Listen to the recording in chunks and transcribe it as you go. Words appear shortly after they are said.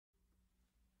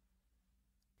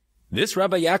This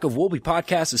Rabbi Yaakov Wolbe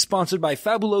podcast is sponsored by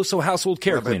Fabuloso Household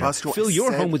Care Rabbi Cleaner. Busko, Fill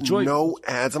your home with joy. No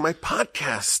ads on my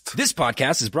podcast. This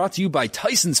podcast is brought to you by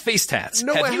Tyson's Face Tats.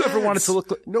 No Have ads. you ever wanted to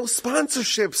look like... No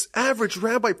sponsorships. Average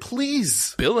Rabbi,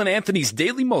 please. Bill and Anthony's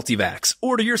Daily Multivax.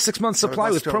 Order your 6-month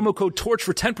supply with promo code TORCH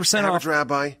for 10% Average off.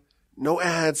 Rabbi, no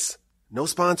ads, no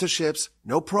sponsorships,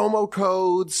 no promo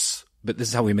codes. But this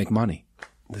is how we make money.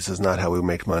 This is not how we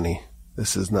make money.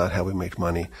 This is not how we make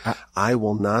money. I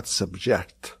will not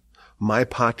subject my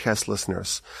podcast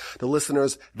listeners, the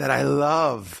listeners that I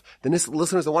love, the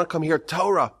listeners that want to come hear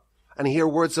Torah and hear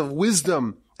words of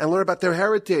wisdom and learn about their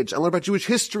heritage and learn about Jewish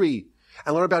history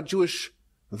and learn about Jewish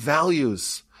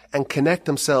values and connect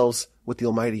themselves with the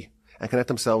Almighty and connect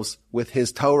themselves with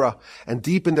His Torah and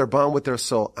deepen their bond with their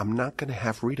soul. I'm not going to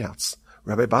have readouts.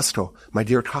 Rabbi Busko, my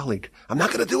dear colleague, I'm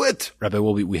not going to do it. Rabbi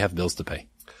Wolbe, we have bills to pay.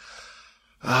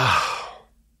 So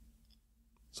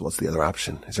what's the other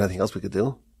option? Is there anything else we could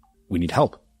do? We need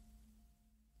help.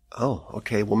 Oh,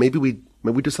 okay. Well, maybe we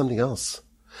do something else.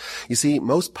 You see,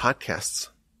 most podcasts,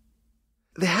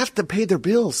 they have to pay their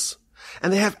bills.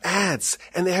 And they have ads,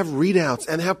 and they have readouts,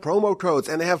 and they have promo codes,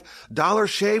 and they have Dollar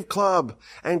Shave Club,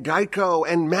 and Geico,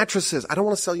 and mattresses. I don't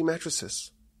want to sell you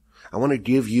mattresses. I want to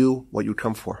give you what you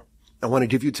come for. I want to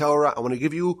give you Torah. I want to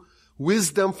give you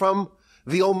wisdom from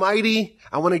the Almighty.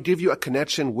 I want to give you a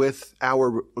connection with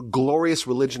our glorious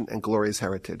religion and glorious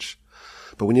heritage.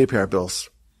 But we need to pay our bills.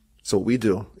 So what we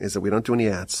do is that we don't do any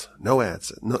ads. No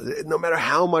ads. No matter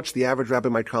how much the average rabbi,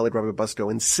 my colleague, Rabbi Busko,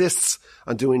 insists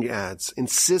on doing ads,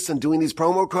 insists on doing these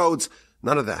promo codes,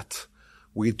 none of that.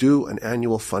 We do an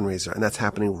annual fundraiser, and that's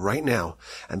happening right now.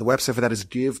 And the website for that is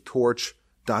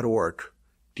givetorch.org.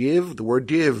 Give, the word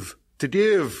give, to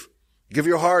give. Give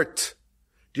your heart.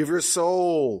 Give your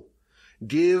soul.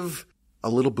 Give a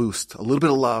little boost, a little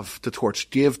bit of love to Torch.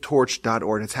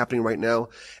 GiveTorch.org. It's happening right now.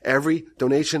 Every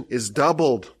donation is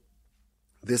doubled.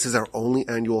 This is our only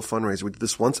annual fundraiser. We do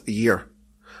this once a year.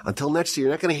 Until next year,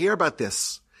 you're not going to hear about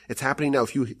this. It's happening now.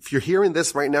 If you're hearing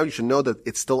this right now, you should know that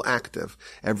it's still active.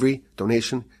 Every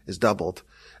donation is doubled.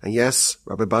 And yes,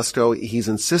 Rabbi Busko, he's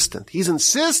insistent. He's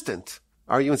insistent.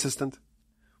 Are you insistent?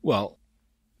 Well,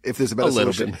 if there's a better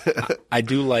solution. I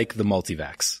do like the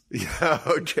multivax. Yeah,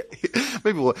 okay.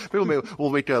 Maybe we'll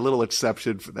make a little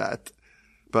exception for that.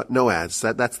 But no ads.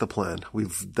 That's the plan.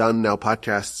 We've done now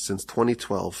podcasts since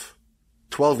 2012.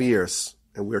 12 years.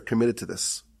 And we're committed to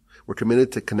this. We're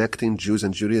committed to connecting Jews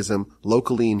and Judaism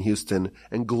locally in Houston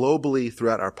and globally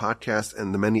throughout our podcast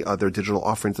and the many other digital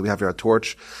offerings that we have here at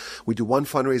Torch. We do one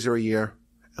fundraiser a year,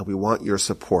 and we want your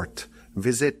support.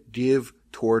 Visit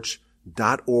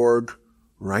givetorch.org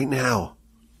right now.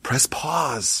 Press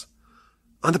pause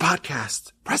on the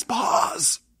podcast. Press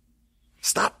pause.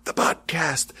 Stop the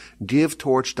podcast.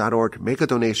 GiveTorch.org. Make a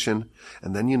donation.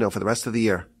 And then, for the rest of the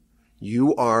year,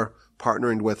 you are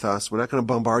partnering with us. We're not going to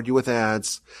bombard you with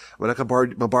ads. We're not going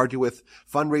to bombard you with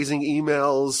fundraising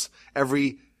emails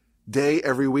every day,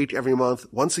 every week, every month.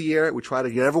 Once a year, we try to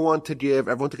get everyone to give,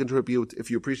 everyone to contribute. If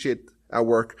you appreciate our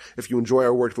work, if you enjoy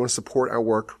our work, if you want to support our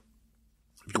work,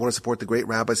 if you want to support the great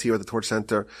rabbis here at the Torch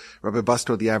Center, Rabbi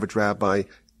Busko, the average rabbi,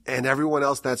 and everyone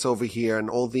else that's over here, and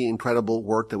all the incredible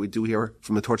work that we do here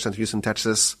from the Torch Center, Houston,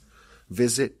 Texas,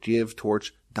 visit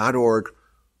givetorch.org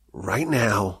right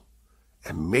now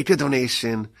and make a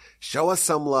donation. Show us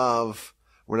some love.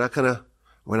 We're not gonna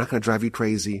drive you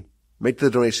crazy. Make the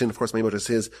donation. Of course, my email address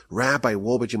is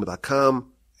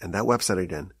rabbiwolbe@gmail.com, and that website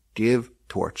again,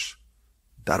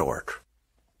 givetorch.org.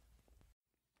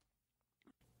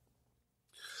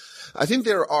 I think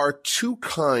there are two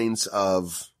kinds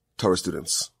of Torah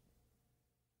students.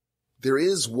 There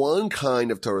is one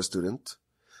kind of Torah student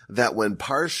that when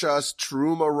Parshas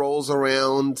Terumah rolls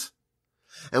around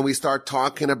and we start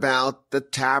talking about the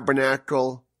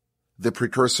Tabernacle, the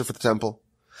precursor for the temple,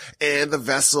 and the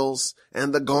vessels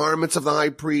and the garments of the high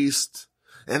priest,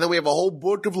 and then we have a whole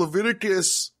book of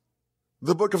Leviticus,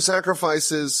 the book of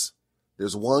sacrifices.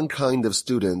 There's one kind of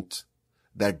student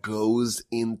that goes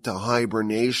into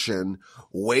hibernation.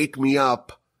 Wake me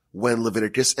up when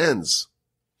Leviticus ends.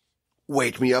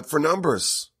 Wake me up for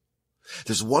Numbers.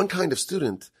 There's one kind of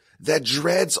student that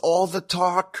dreads all the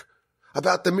talk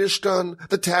about the Mishkan,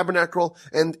 the Tabernacle,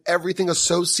 and everything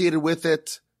associated with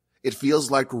it. It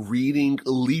feels like reading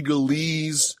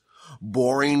legalese,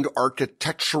 boring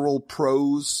architectural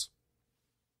prose.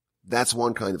 That's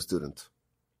one kind of student.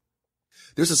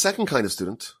 There's a second kind of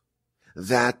student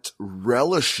that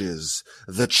relishes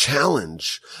the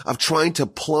challenge of trying to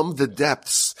plumb the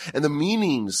depths and the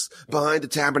meanings behind the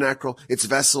tabernacle, its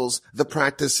vessels, the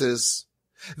practices.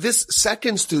 This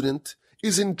second student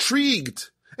is intrigued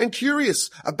and curious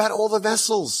about all the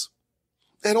vessels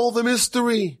and all the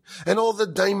mystery and all the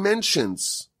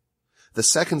dimensions. The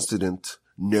second student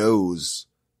knows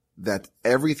that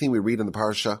everything we read in the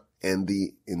Parsha and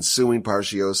the ensuing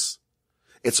Parshios,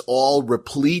 it's all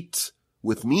replete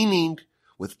with meaning,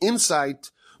 with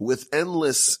insight, with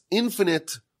endless,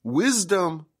 infinite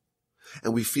wisdom.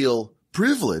 And we feel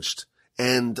privileged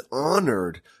and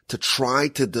honored to try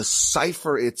to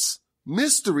decipher its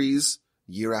mysteries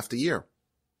year after year.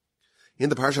 In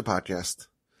the Parsha Podcast,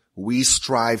 we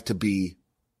strive to be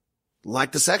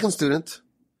like the second student.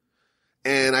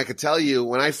 And I could tell you,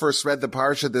 when I first read the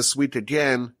Parsha this week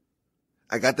again,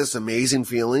 I got this amazing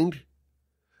feeling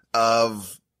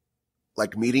of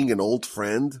like meeting an old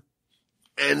friend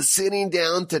and sitting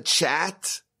down to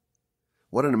chat.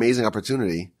 What an amazing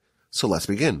opportunity. So let's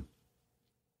begin.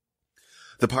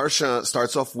 The Parsha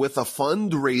starts off with a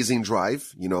fundraising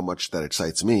drive. You know how much that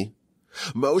excites me.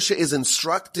 Moshe is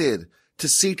instructed to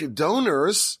seek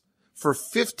donors for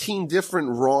 15 different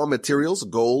raw materials: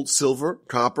 gold, silver,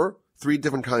 copper, 3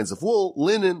 different kinds of wool,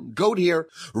 linen, goat hair,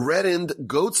 reddened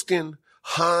goatskin,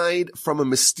 hide from a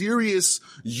mysterious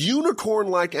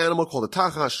unicorn-like animal called a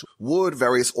tachash, wood,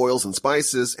 various oils and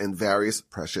spices, and various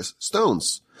precious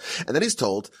stones. And then he's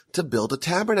told to build a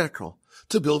tabernacle,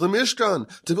 to build a mishkan,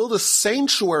 to build a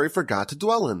sanctuary for God to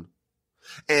dwell in.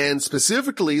 And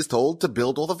specifically he's told to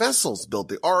build all the vessels, build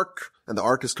the ark, and the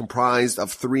ark is comprised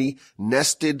of 3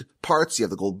 nested parts. You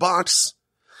have the gold box.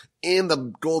 In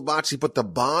the gold box, you put the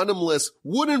bottomless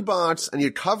wooden box and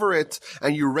you cover it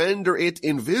and you render it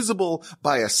invisible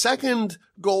by a second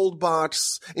gold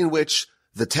box in which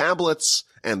the tablets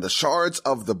and the shards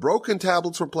of the broken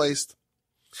tablets were placed.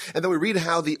 And then we read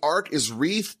how the ark is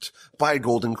wreathed by a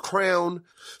golden crown,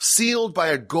 sealed by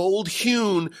a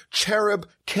gold-hewn cherub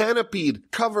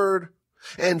canopied, covered,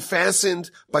 and fastened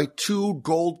by 2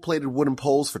 gold-plated wooden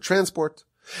poles for transport.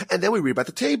 And then we read about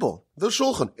the table, the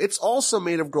shulchan. It's also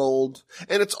made of gold,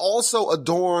 and it's also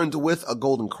adorned with a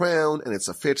golden crown, and it's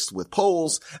affixed with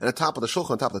poles. And on top of the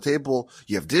shulchan, on top of the table,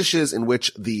 you have dishes in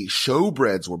which the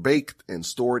showbreads were baked and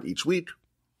stored each week.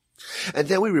 And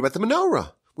then we read about the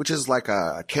menorah, which is like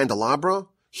a candelabra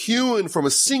hewn from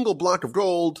a single block of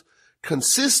gold,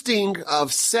 consisting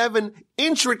of 7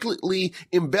 intricately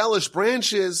embellished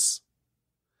branches.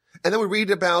 And then we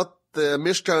read about the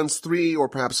Mishkan's 3 or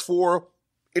perhaps 4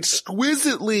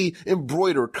 exquisitely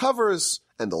embroidered covers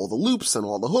and all the loops and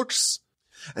all the hooks.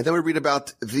 And then we read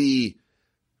about the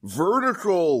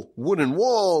vertical wooden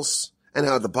walls and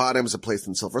how the bottoms are placed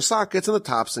in silver sockets and the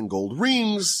tops in gold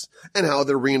rings and how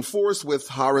they're reinforced with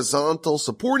horizontal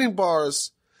supporting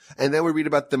bars. And then we read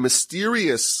about the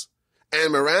mysterious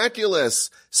and miraculous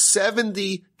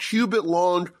 70 cubit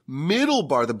long middle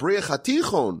bar, the Bria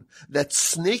Chatichon, that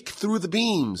snake through the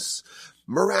beams,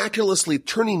 miraculously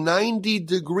turning 90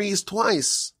 degrees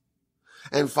twice.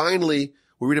 And finally,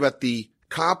 we read about the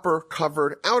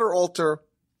copper-covered outer altar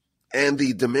and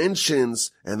the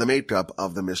dimensions and the makeup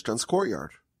of the Mishkan's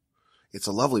courtyard. It's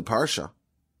a lovely Parsha.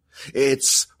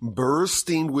 It's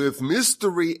bursting with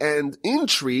mystery and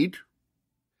intrigue.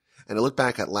 And I looked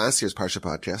back at last year's Parsha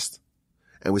Podcast,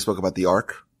 and we spoke about the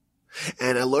Ark.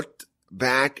 And I looked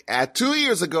back at 2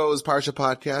 years ago's Parsha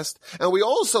Podcast, and we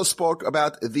also spoke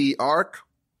about the Ark.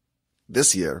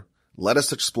 This year, let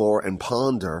us explore and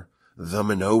ponder the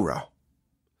Menorah.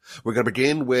 We're going to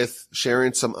begin with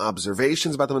sharing some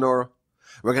observations about the Menorah.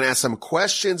 We're going to ask some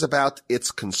questions about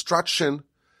its construction.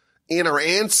 In our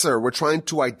answer, we're trying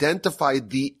to identify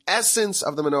the essence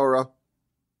of the Menorah.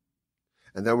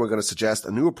 And then we're going to suggest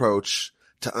a new approach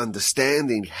to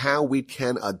understanding how we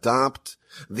can adopt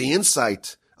the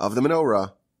insight of the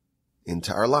Menorah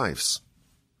into our lives.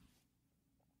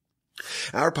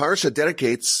 Our Parsha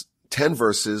dedicates 10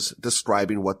 verses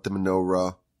describing what the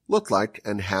Menorah looked like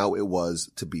and how it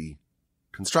was to be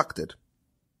constructed.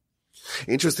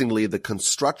 Interestingly, the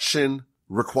construction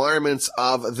requirements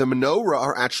of the Menorah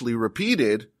are actually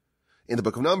repeated in the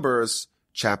book of Numbers,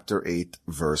 chapter 8,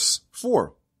 verse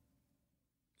 4.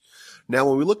 Now,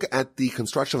 when we look at the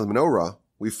construction of the Menorah,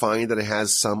 we find that it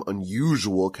has some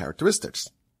unusual characteristics.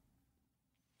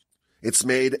 It's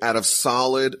made out of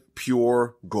solid,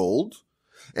 pure gold.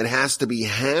 It has to be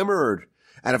hammered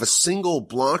out of a single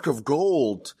block of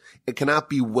gold. It cannot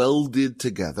be welded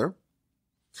together.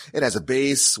 It has a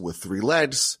base with 3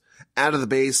 legs. Out of the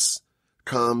base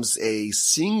comes a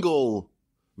single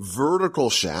vertical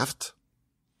shaft.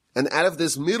 And out of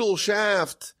this middle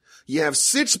shaft, you have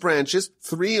 6 branches,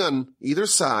 3 on either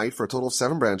side for a total of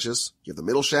 7 branches. You have the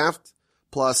middle shaft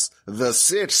plus the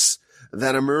 6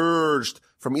 that emerged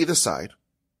from either side.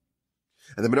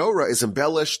 And the menorah is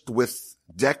embellished with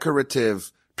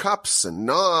decorative cups and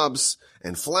knobs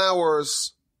and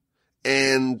flowers.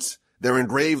 and they're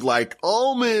engraved like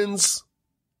almonds.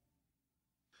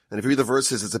 And if you read the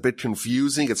verses, it's a bit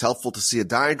confusing. It's helpful to see a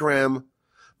diagram,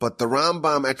 but the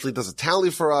Rambam actually does a tally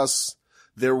for us.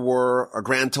 There were a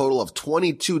grand total of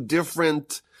 22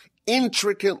 different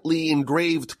intricately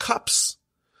engraved cups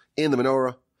in the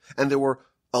menorah, and there were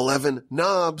 11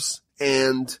 knobs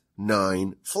and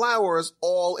 9 flowers,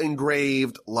 all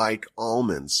engraved like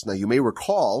almonds. Now, you may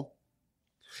recall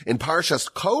in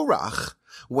Parshas Korach,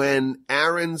 when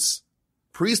Aaron's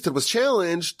priesthood was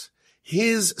challenged,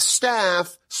 his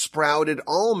staff sprouted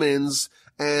almonds,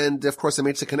 and of course it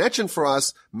makes a connection for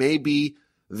us. Maybe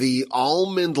the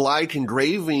almond-like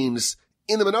engravings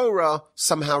in the menorah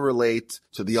somehow relate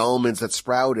to the almonds that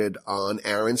sprouted on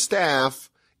Aaron's staff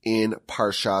in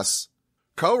Parshas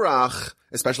Korach,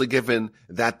 especially given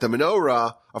that the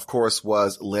menorah, of course,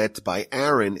 was lit by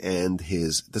Aaron and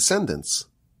his descendants.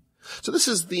 So this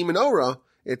is the menorah.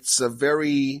 It's a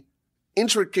very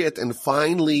intricate and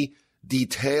finely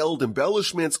detailed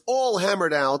embellishments, all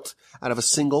hammered out of a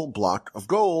single block of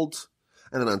gold.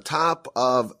 And then on top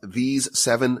of these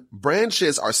 7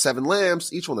 branches are 7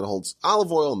 lamps, each one that holds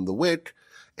olive oil and the wick,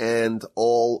 and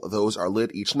all those are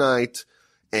lit each night.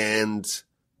 And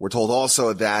we're told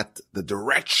also that the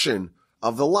direction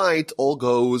of the light all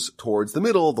goes towards the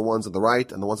middle. The ones on the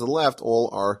right and the ones on the left all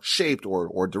are shaped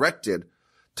or directed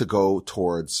to go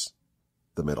towards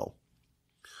the middle.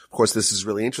 Of course, this is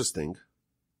really interesting.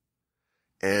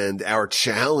 And our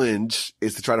challenge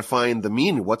is to try to find the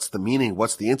meaning. What's the meaning?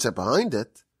 What's the insight behind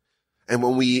it? And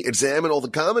when we examine all the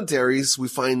commentaries, we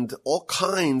find all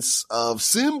kinds of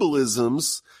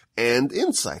symbolisms and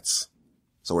insights.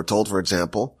 So we're told, for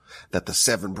example, that the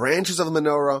 7 branches of the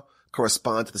menorah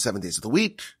correspond to the 7 days of the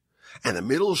week. And the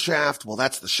middle shaft, well,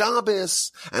 that's the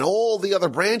Shabbos. And all the other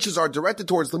branches are directed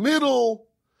towards the middle.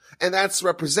 And that's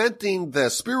representing the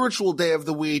spiritual day of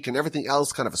the week, and everything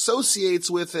else kind of associates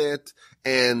with it.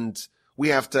 And we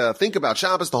have to think about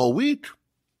Shabbos the whole week.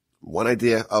 One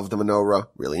idea of the menorah,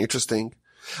 really interesting.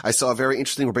 I saw a very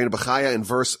interesting Rabbeinu Bechaya in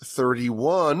verse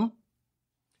 31.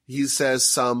 He says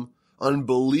some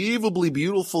unbelievably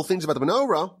beautiful things about the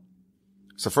menorah.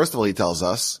 So first of all, he tells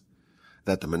us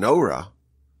that the menorah,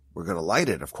 we're going to light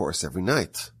it, of course, every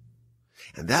night.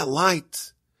 And that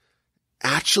light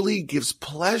actually gives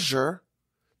pleasure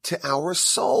to our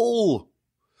soul.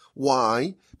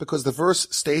 Why? Because the verse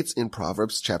states in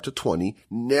Proverbs chapter 20,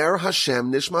 Ner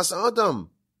Hashem Nishmas Adam.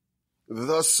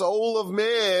 The soul of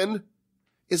man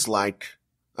is like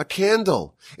a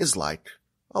candle, is like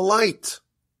a light.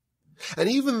 And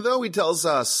even though he tells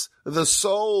us the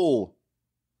soul,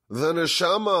 the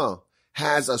neshama,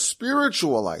 has a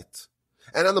spiritual light,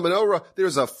 and on the menorah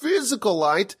there's a physical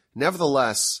light,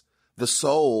 nevertheless, the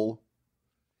soul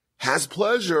has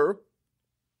pleasure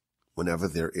whenever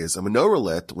there is a menorah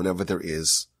lit, whenever there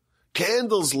is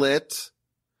candles lit.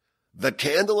 The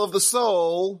candle of the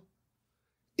soul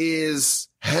is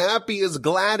happy, is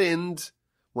gladdened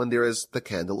when there is the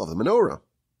candle of the menorah.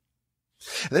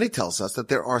 And then he tells us that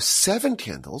there are 7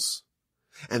 candles,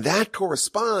 and that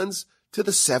corresponds to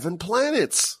the 7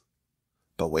 planets.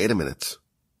 But wait a minute.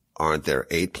 Aren't there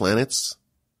 8 planets?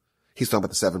 He's talking about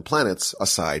the 7 planets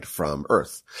aside from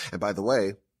Earth. And by the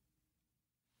way,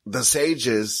 the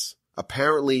sages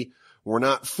apparently were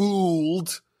not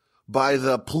fooled by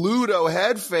the Pluto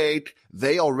head fake.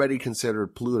 They already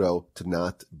considered Pluto to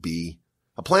not be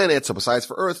a planet. So besides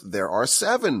for Earth, there are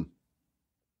 7.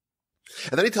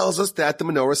 And then he tells us that the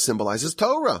menorah symbolizes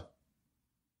Torah.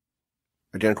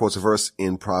 Again, quotes a verse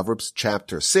in Proverbs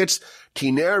chapter 6,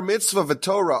 Kiner mitzvah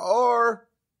v'Torah or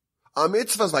a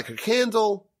mitzvah is like a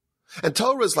candle, and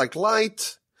Torah is like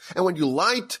light. And when you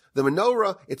light the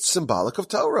menorah, it's symbolic of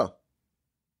Torah.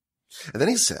 And then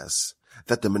he says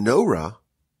that the menorah,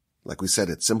 like we said,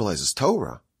 it symbolizes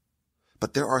Torah,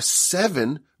 but there are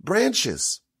 7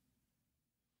 branches.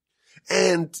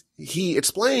 And he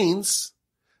explains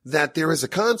that there is a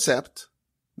concept,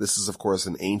 this is of course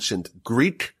an ancient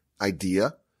Greek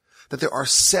idea, that there are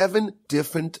 7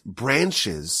 different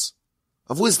branches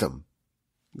of wisdom.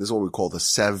 This is what we call the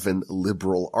 7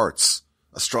 liberal arts: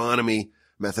 astronomy,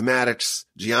 mathematics,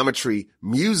 geometry,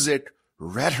 music,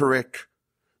 rhetoric,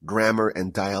 grammar,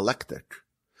 and dialectic.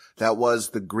 That was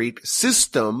the Greek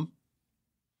system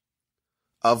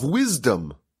of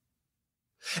wisdom.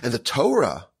 And the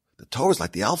Torah is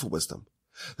like the alpha wisdom.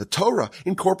 The Torah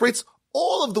incorporates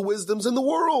all of the wisdoms in the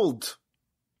world.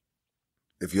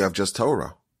 If you have just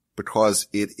Torah, because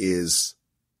it is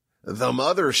the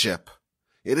mothership,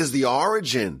 it is the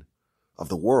origin of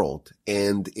the world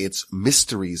and its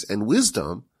mysteries and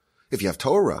wisdom. If you have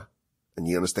Torah and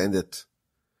you understand it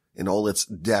in all its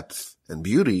depth and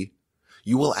beauty,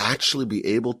 you will actually be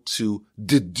able to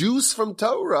deduce from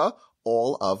Torah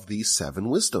all of these 7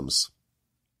 wisdoms.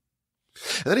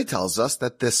 And then he tells us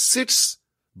that the 6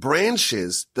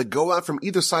 branches that go out from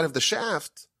either side of the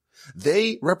shaft,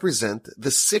 they represent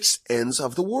the 6 ends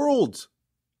of the world.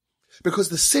 Because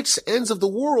the 6 ends of the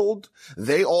world,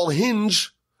 they all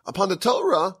hinge upon the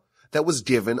Torah that was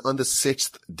given on the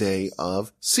 6th day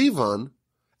of Sivan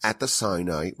at the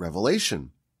Sinai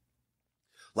revelation.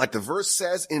 Like the verse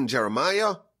says in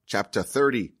Jeremiah chapter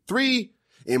 33,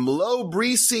 Im lo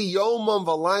brisi yomam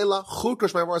v'layla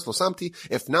chukosh ma'avaros lo samti.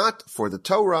 If not for the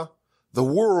Torah, the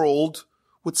world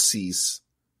would cease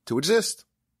to exist.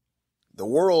 The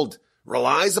world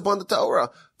relies upon the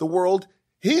Torah. The world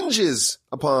hinges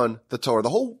upon the Torah. The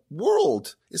whole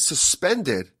world is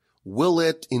suspended. Will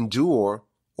it endure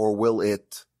or will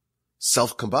it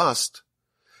self-combust?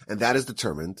 And that is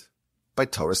determined by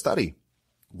Torah study.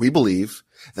 We believe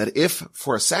that if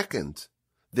for a second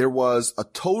there was a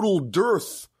total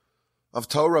dearth of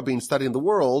Torah being studied in the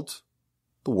world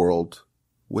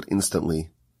would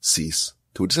instantly cease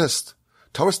to exist.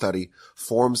 Torah study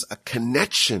forms a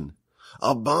connection,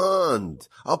 a bond,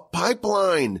 a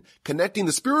pipeline connecting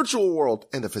the spiritual world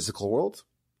and the physical world.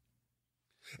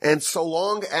 And so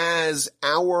long as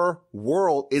our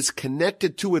world is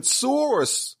connected to its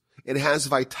source, it has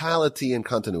vitality and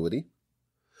continuity.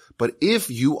 But if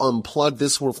you unplug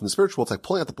this world from the spiritual, it's like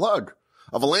pulling out the plug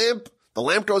of a lamp. The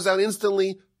lamp goes out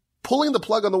instantly. Pulling the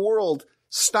plug on the world,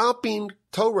 stopping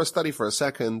Torah study for a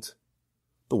second,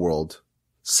 the world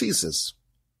ceases.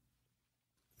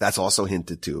 That's also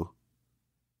hinted to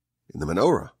in the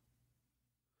Menorah.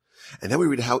 And then we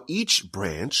read how each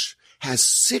branch has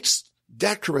 6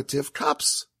 decorative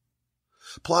cups,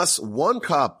 plus 1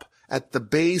 cup at the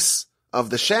base of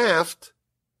the shaft.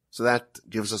 So that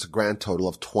gives us a grand total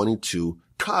of 22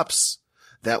 cups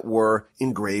that were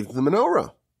engraved in the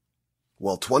Menorah.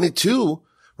 Well, 22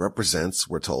 represents,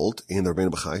 we're told, in the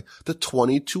Rabbeinu B'chai, the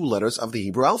 22 letters of the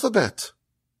Hebrew alphabet.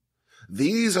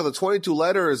 These are the 22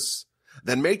 letters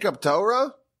that make up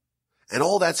Torah, and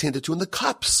all that's hinted to in the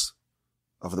cups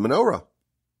of the Menorah.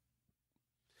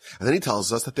 And then he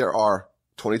tells us that there are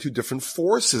 22 different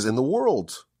forces in the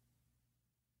world.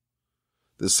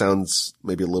 This sounds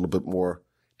maybe a little bit more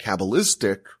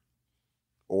Kabbalistic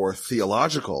or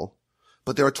theological,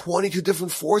 but there are 22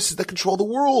 different forces that control the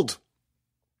world.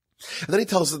 And then he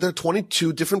tells us that there are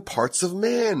 22 different parts of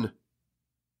man.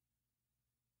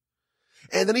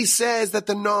 And then he says that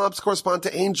the knobs correspond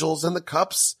to angels and the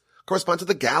cups correspond to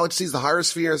the galaxies, the higher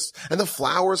spheres, and the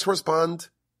flowers correspond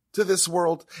to this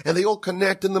world, and they all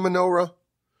connect in the Menorah.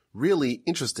 Really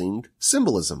interesting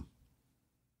symbolism.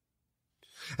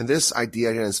 And this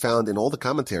idea again is found in all the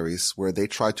commentaries where they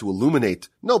try to illuminate,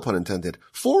 no pun intended,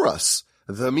 for us,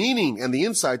 the meaning and the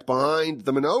insight behind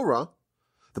the Menorah.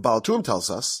 The Baal Turim tells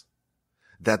us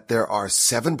that there are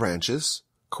 7 branches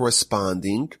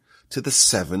corresponding to the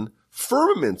 7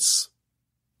 firmaments.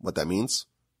 What that means,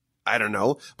 I don't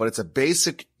know, but it's a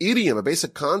basic idiom, a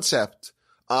basic concept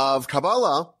of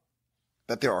Kabbalah,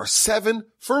 that there are 7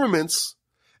 firmaments,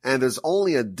 and there's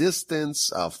only a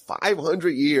distance of 500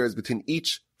 years between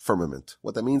each firmament.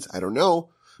 What that means, I don't know,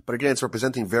 but again, it's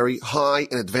representing very high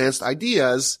and advanced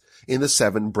ideas in the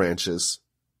 7 branches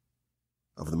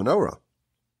of the Menorah.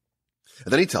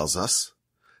 And then he tells us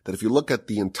that if you look at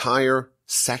the entire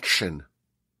section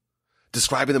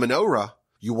describing the Menorah,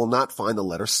 you will not find the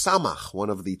letter Samach, one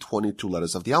of the 22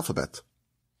 letters of the alphabet.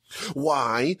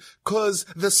 Why? Because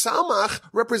the Samach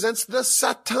represents the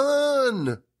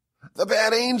Satan, the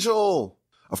bad angel.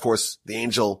 Of course, the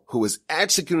angel who is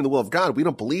executing the will of God. We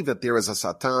don't believe that there is a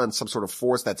Satan, some sort of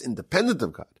force that's independent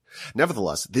of God.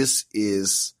 Nevertheless, this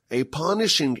is a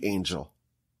punishing angel.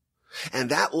 And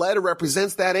that letter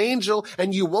represents that angel,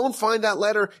 and you won't find that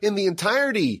letter in the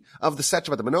entirety of the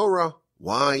section about the Menorah.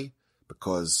 Why?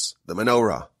 Because the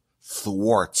Menorah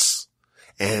thwarts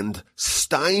and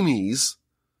stymies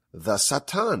the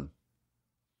Satan.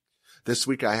 This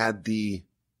week I had the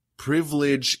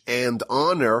privilege and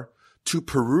honor to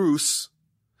peruse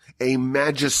a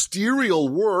magisterial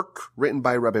work written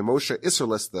by Rabbi Moshe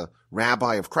Isserles, the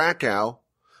rabbi of Krakow,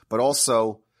 but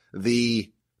also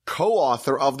the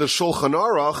co-author of the Shulchan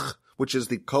Aruch, which is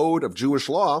the code of Jewish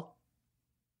law.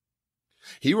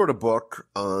 He wrote a book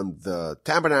on the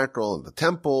Tabernacle and the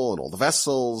temple and all the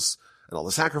vessels and all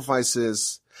the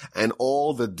sacrifices and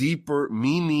all the deeper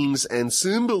meanings and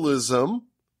symbolism.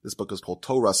 This book is called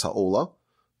Torah Sa'ola,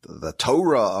 the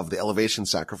Torah of the elevation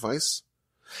sacrifice.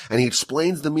 And he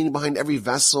explains the meaning behind every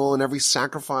vessel and every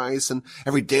sacrifice and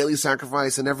every daily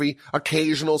sacrifice and every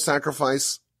occasional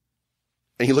sacrifice.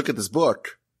 And you look at this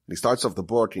book, and he starts off the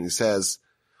book and he says,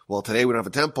 Well, today we don't have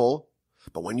a temple,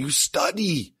 but when you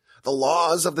study the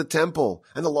laws of the temple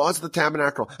and the laws of the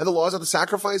tabernacle and the laws of the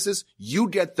sacrifices, you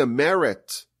get the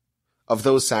merit of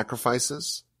those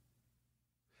sacrifices.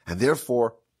 And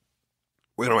therefore,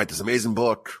 we're going to write this amazing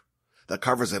book that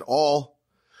covers it all.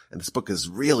 And this book is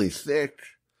really thick,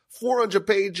 400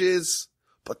 pages,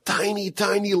 but tiny,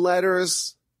 tiny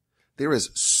letters. There is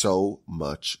so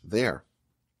much there.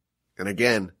 And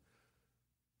again,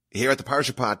 here at the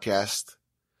Parsha Podcast,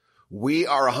 we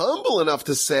are humble enough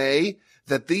to say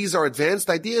that these are advanced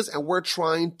ideas and we're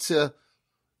trying to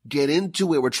get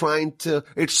into it. We're trying to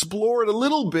explore it a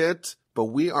little bit, but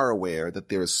we are aware that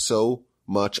there is so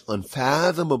much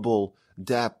unfathomable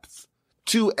depth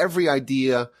to every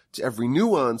idea, to every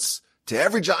nuance, to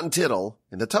every jot and tittle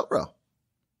in the Torah.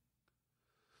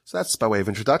 So that's by way of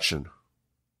introduction.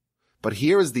 But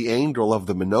here is the angle of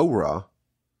the Menorah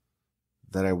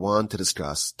that I want to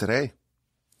discuss today.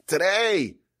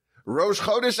 Today, Rosh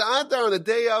Chodesh Adar, on the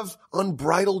day of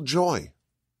unbridled joy.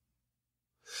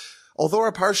 Although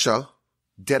our Parsha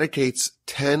dedicates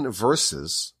 10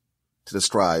 verses to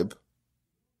describe,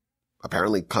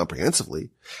 apparently comprehensively,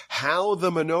 how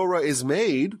the menorah is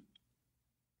made,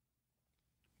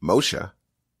 Moshe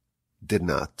did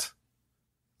not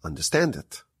understand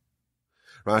it.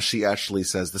 Rashi actually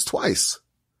says this twice.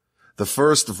 The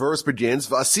first verse begins,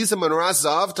 V'asisa menorah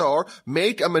zav tahor,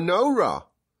 make a menorah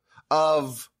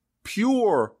of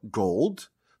pure gold,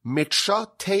 miksha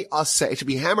te'aseh. It should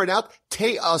be hammered out,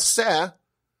 te'aseh.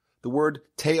 The word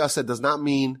te'aseh does not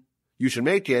mean you should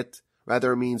make it.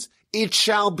 Rather, it means it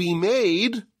shall be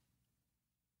made.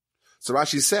 So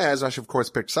Rashi of course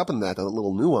picks up on that, a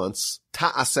little nuance.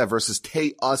 Ta'aseh versus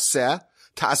te'aseh.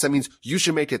 Ta'aseh means you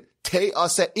should make it.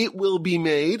 Te'aseh, it will be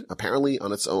made, apparently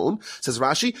on its own. Says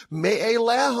Rashi,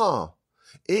 me'eleha.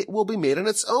 It will be made on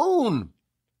its own.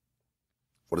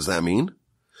 What does that mean?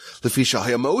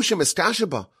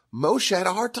 Moshe had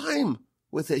a hard time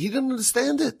with it. He didn't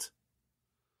understand it.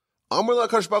 Amar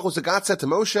LaKadosh Baruch Hu, God said to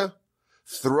Moshe,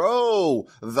 throw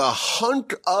the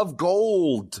hunk of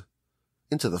gold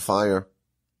into the fire,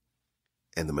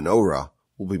 and the menorah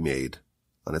will be made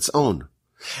on its own.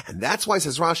 And that's why,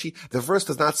 says Rashi, the verse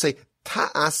does not say,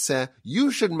 ta'aseh, you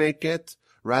should make it.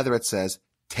 Rather it says,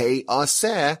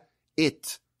 te'aseh,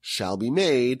 it shall be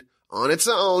made on its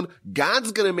own.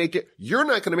 God's going to make it. You're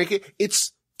not going to make it.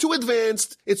 It's too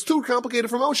advanced. It's too complicated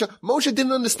for Moshe. Moshe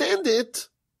didn't understand it.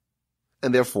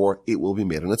 And therefore, it will be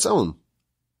made on its own.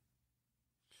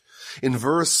 In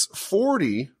verse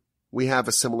 40, we have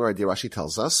a similar idea. Rashi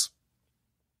tells us.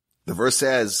 The verse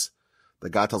says that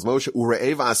God tells Moshe,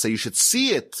 Ure'evase, you should see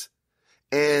it,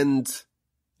 and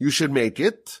you should make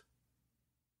it,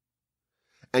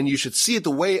 and you should see it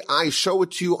the way I show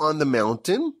it to you on the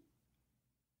mountain.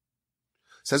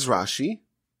 Says Rashi,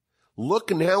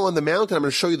 look now on the mountain, I'm going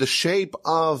to show you the shape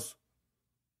of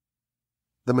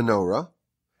the menorah.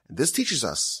 And this teaches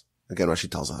us, again Rashi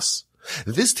tells us,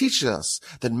 this teaches us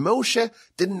that Moshe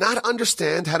did not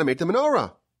understand how to make the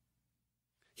menorah.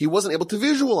 He wasn't able to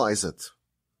visualize it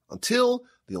until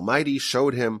the Almighty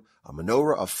showed him a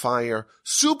menorah of fire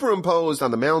superimposed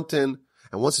on the mountain.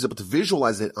 And once he's able to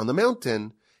visualize it on the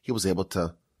mountain, he was able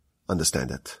to understand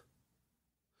it.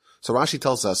 So Rashi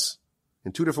tells us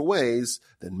in two different ways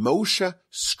that Moshe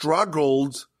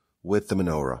struggled with the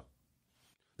menorah.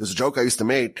 There's a joke I used to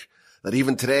make that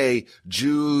even today,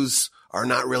 Jews are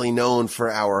not really known for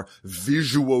our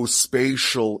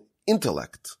visuospatial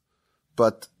intellect.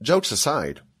 But jokes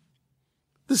aside,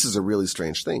 this is a really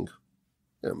strange thing.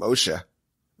 Moshe,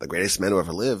 the greatest man who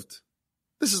ever lived.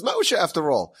 This is Moshe after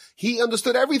all. He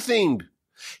understood everything.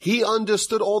 He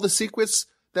understood all the secrets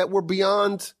that were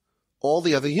beyond all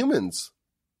the other humans.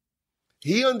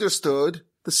 He understood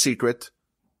the secret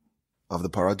of the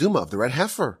paraduma, of the red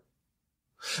heifer.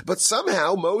 But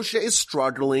somehow Moshe is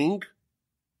struggling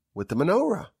with the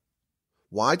menorah.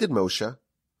 Why did Moshe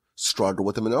struggle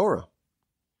with the menorah?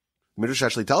 The Midrash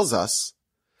actually tells us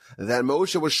that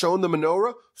Moshe was shown the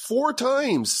menorah 4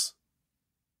 times.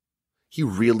 He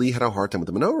really had a hard time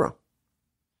with the menorah.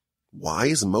 Why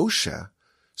is Moshe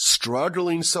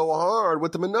struggling so hard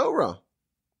with the menorah?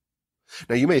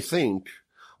 Now you may think,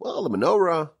 well, the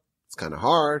menorah, it's kind of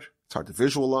hard. It's hard to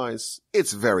visualize.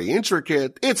 It's very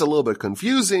intricate. It's a little bit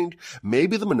confusing.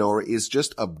 Maybe the menorah is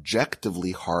just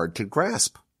objectively hard to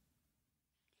grasp.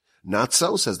 Not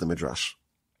so, says the Midrash.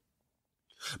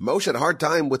 Moshe had a hard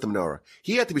time with the menorah.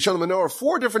 He had to be shown the menorah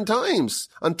 4 different times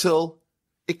until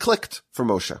it clicked for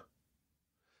Moshe.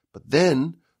 But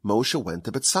then Moshe went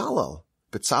to Bezalel.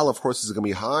 Bezalel, of course, is going to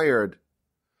be hired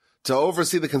to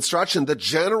oversee the construction, the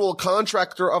general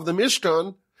contractor of the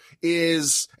Mishkan.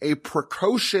 is a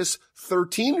precocious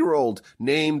 13-year-old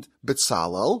named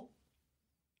Bezalel.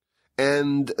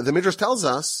 And the Midrash tells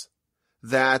us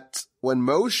that when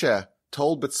Moshe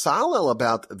told Bezalel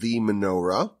about the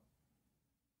menorah,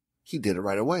 he did it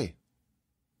right away.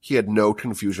 He had no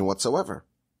confusion whatsoever.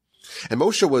 And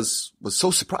Moshe was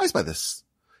so surprised by this.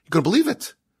 He couldn't believe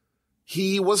it.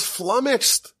 He was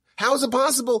flummoxed. How is it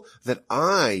possible that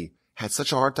I had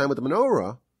such a hard time with the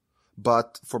menorah,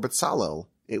 but for Bezalel,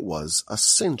 it was a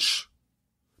cinch?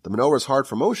 The menorah is hard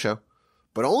for Moshe,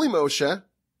 but only Moshe,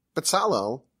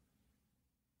 Bezalel,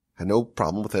 had no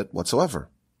problem with it whatsoever.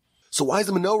 So why is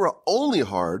the menorah only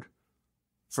hard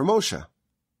for Moshe?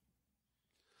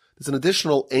 There's an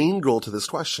additional angle to this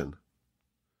question.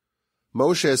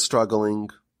 Moshe is struggling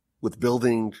with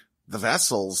building the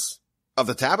vessels of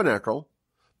the tabernacle,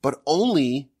 but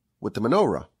only with the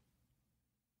menorah.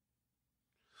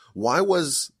 Why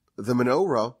was the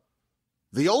menorah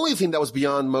the only thing that was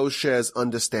beyond Moshe's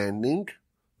understanding,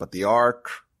 but the ark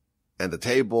and the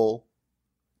table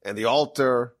and the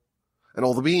altar and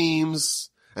all the beams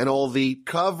and all the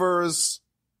covers?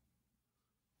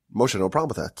 Moshe had no problem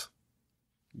with that.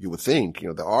 You would think,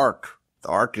 the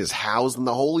ark is housed in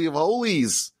the Holy of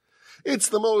Holies. It's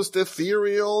the most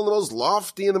ethereal and the most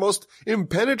lofty and the most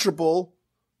impenetrable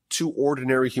to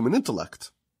ordinary human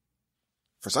intellect.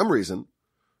 For some reason,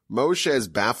 Moshe is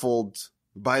baffled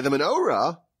by the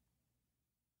menorah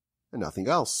and nothing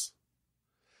else.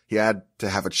 He had to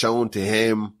have it shown to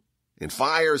him in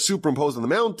fire superimposed on the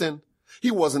mountain. He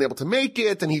wasn't able to make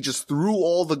it, and he just threw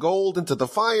all the gold into the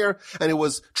fire, and it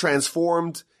was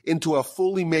transformed into a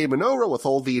fully made menorah with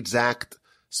all the exact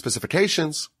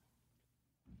specifications.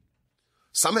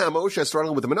 Somehow Moshe is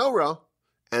struggling with the menorah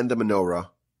and the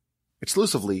menorah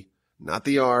exclusively, not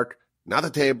the ark, not the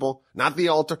table, not the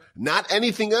altar, not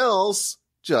anything else,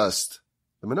 just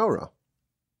the menorah.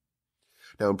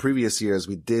 Now, in previous years,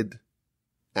 we did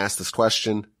ask this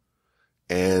question,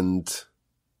 and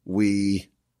we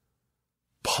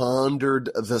pondered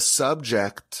the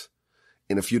subject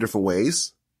in a few different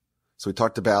ways. So we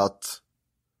talked about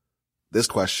this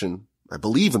question, I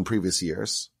believe, in previous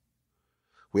years.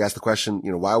 We asked the question,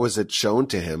 why was it shown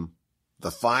to him,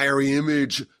 the fiery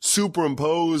image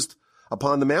superimposed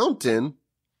upon the mountain,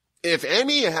 if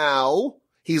anyhow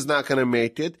he's not going to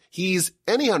make it, he's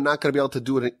anyhow not going to be able to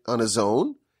do it on his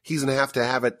own. He's going to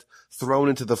have it thrown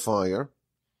into the fire.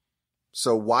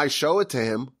 So why show it to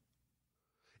him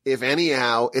if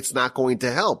anyhow it's not going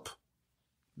to help?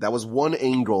 That was one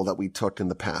angle that we took in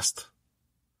the past.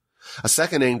 A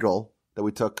second angle that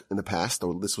we took in the past,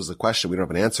 or this was a question, we don't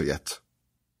have an answer yet.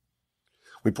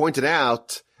 We pointed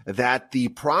out that the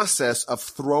process of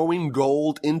throwing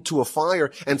gold into a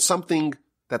fire and something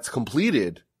that's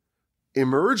completed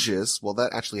emerges, well,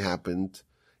 that actually happened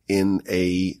in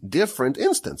a different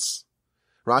instance.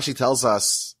 Rashi tells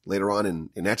us later on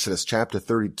in Exodus chapter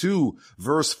 32,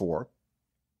 verse 4,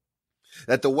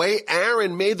 that the way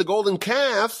Aaron made the golden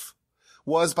calf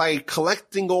was by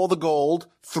collecting all the gold,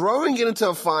 throwing it into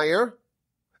a fire,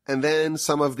 and then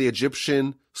some of the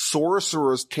Egyptian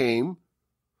sorcerers came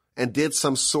and did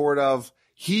some sort of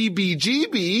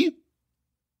heebie-jeebie,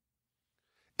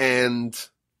 and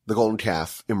the golden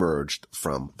calf emerged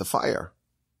from the fire.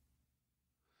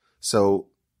 So,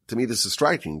 to me, this is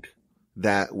striking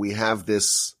that we have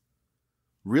this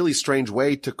really strange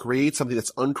way to create something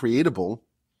that's uncreatable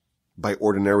by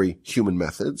ordinary human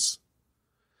methods.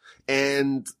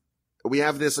 And we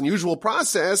have this unusual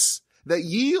process that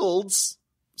yields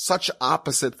such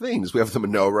opposite things. We have the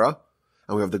menorah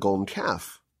and we have the golden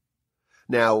calf.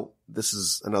 Now, this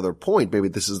is another point. Maybe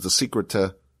this is the secret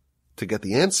to get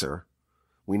the answer.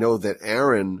 We know that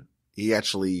Aaron,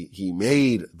 he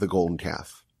made the golden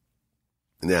calf.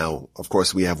 Now, of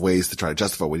course, we have ways to try to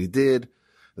justify what he did.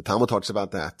 The Talmud talks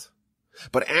about that.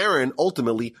 But Aaron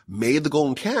ultimately made the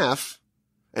golden calf,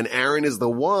 and Aaron is the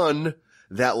one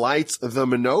that lights the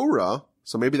menorah.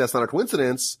 So maybe that's not a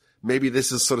coincidence. Maybe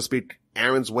this is, so to speak,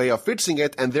 Aaron's way of fixing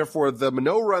it, and therefore the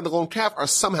menorah and the golden calf are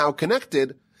somehow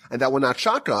connected, and that would not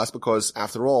shock us because,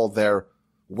 after all, their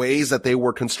ways that they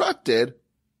were constructed,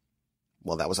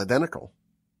 well, that was identical.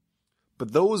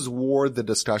 But those were the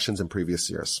discussions in previous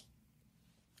years.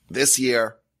 This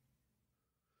year,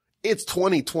 it's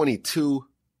 2022.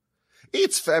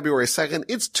 It's February 2nd.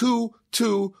 It's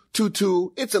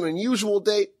 2/2/22. It's an unusual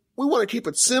day. We want to keep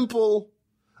it simple.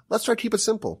 Let's try to keep it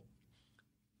simple.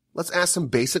 Let's ask some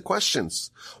basic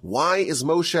questions. Why is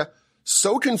Moshe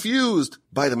so confused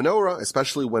by the menorah,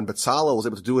 especially when Bezalel was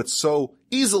able to do it so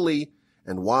easily?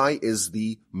 And why is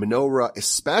the menorah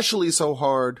especially so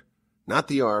hard? Not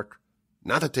the ark,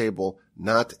 not the table,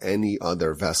 not any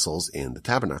other vessels in the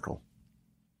tabernacle.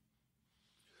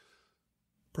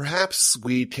 Perhaps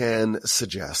we can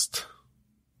suggest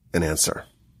an answer.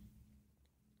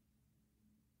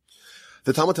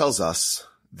 The Talmud tells us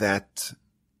that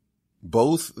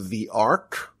both the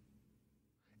ark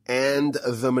and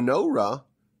the menorah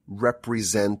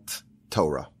represent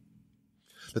Torah.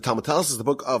 The Talmud tells us, the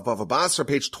book of Bava Basra,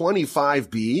 page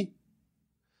 25b,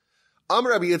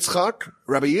 Rabbi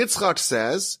Yitzchak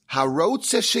says,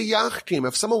 Harotze sheyachtim,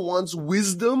 if someone wants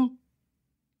wisdom,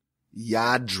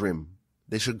 yadrim,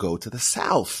 they should go to the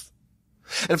south.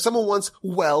 And if someone wants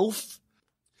wealth,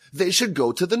 they should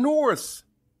go to the north.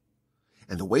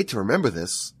 And the way to remember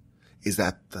this is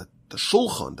that the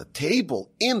shulchan, the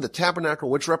table in the tabernacle,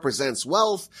 which represents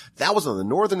wealth, that was on the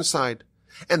northern side.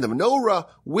 And the menorah,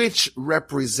 which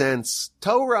represents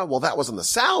Torah, well, that was on the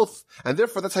south. And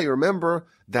therefore, that's how you remember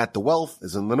that the wealth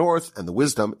is in the north and the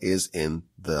wisdom is in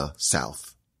the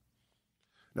south.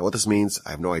 Now, what this means,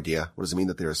 I have no idea. What does it mean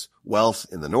that there's wealth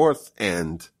in the north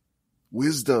and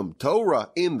wisdom, Torah,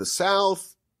 in the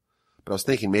south? But I was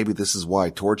thinking maybe this is why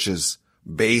Torch's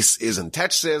base is in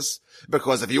Texas,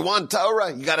 because if you want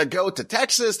Torah, you gotta go to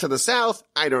Texas, to the south.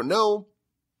 I don't know.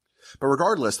 But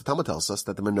regardless, the Talmud tells us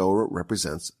that the menorah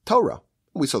represents Torah.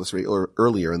 We saw this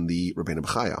earlier in the Rabbeinu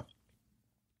B'chaya.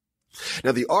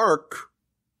 Now the ark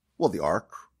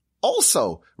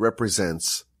also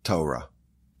represents Torah.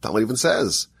 The Talmud even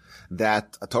says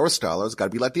that a Torah scholar has got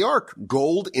to be like the ark,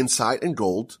 gold inside and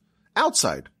gold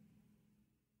outside.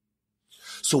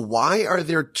 So why are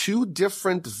there two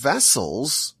different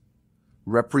vessels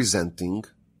representing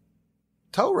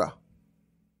Torah?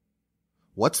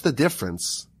 What's the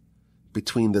difference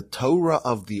between the Torah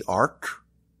of the ark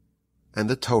and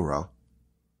the Torah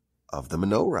of the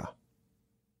menorah?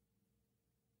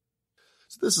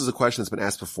 So this is a question that's been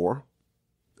asked before,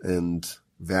 and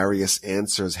various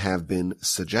answers have been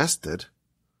suggested.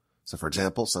 So for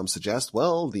example, some suggest,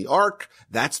 well, the ark,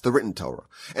 that's the written Torah,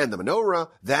 and the menorah,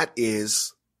 that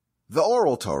is the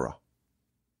oral Torah.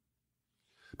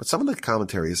 But some of the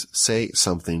commentaries say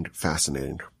something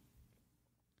fascinating.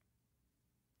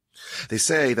 They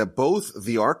say that both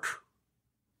the ark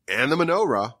and the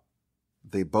menorah,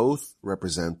 they both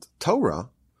represent Torah,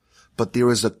 but there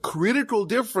is a critical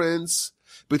difference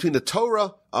between the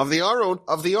Torah of the Aron,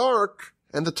 of the ark,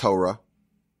 and the Torah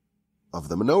of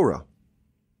the menorah.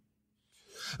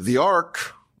 The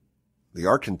ark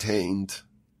contained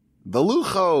the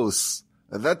luchos,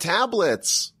 the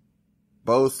tablets,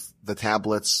 both the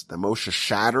tablets that Moshe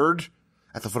shattered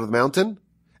at the foot of the mountain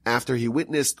after he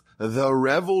witnessed the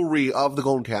revelry of the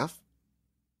golden calf,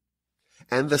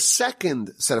 and the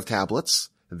second set of tablets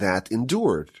that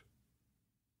endured.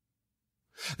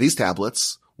 These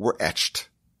tablets were etched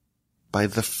by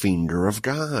the finger of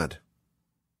God.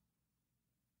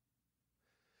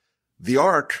 The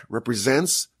ark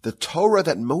represents the Torah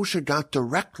that Moshe got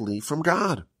directly from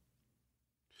God.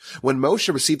 When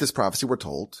Moshe received this prophecy, we're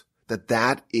told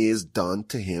that is done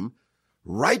to him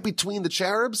right between the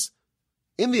cherubs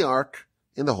in the ark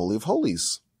in the Holy of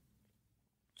Holies.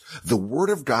 The Word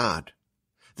of God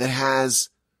that has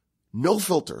no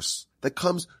filters, that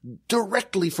comes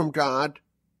directly from God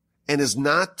and is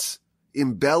not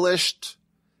embellished,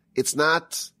 it's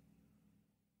not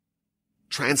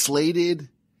translated,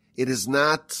 it is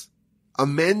not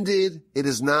amended, it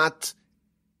is not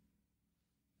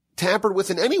tampered with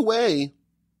in any way.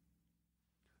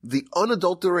 The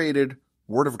unadulterated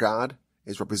Word of God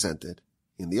is represented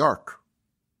in the ark.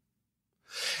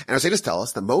 And our sages tell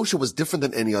us that Moshe was different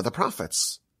than any other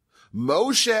prophets.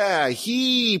 Moshe,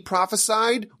 he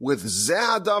prophesied with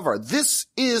Zeh Hadavar. This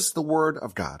is the Word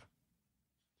of God.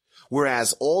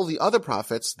 Whereas all the other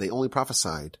prophets, they only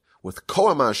prophesied with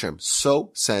Ko Hashem,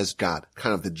 so says God.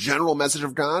 Kind of the general message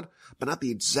of God, but not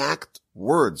the exact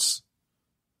words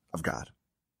of God.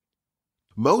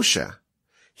 Moshe,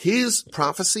 his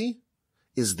prophecy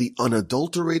is the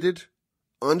unadulterated,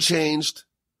 unchanged,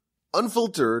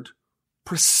 unfiltered,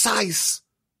 precise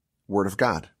Word of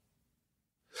God.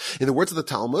 In the words of the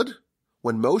Talmud,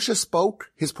 when Moshe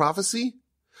spoke his prophecy,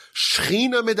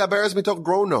 Shechina medaberes mitok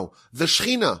grono, the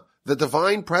Shechina, the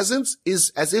divine presence,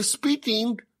 is as if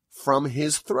speaking from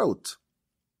his throat.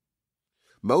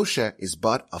 Moshe is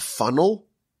but a funnel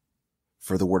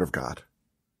for the Word of God.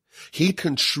 He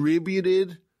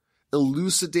contributed,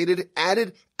 elucidated,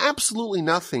 added absolutely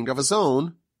nothing of his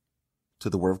own to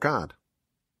the Word of God.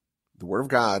 The Word of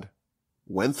God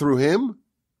went through him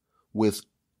with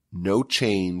no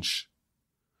change,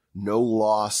 no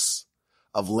loss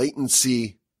of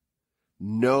latency,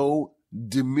 no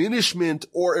diminishment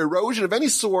or erosion of any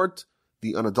sort,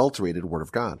 the unadulterated Word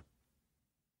of God.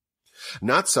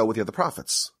 Not so with the other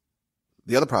prophets.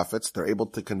 The other prophets, they're able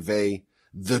to convey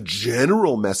the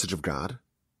general message of God,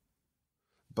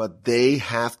 but they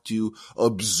have to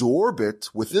absorb it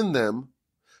within them,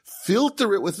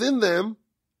 filter it within them,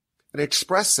 and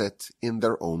express it in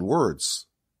their own words.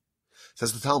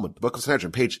 Says the Talmud, the Book of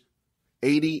Sanhedrin, page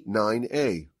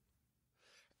 89a.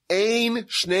 Ein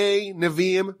shnei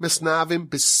neviim misnavim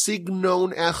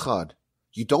besignon echad.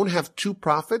 You don't have two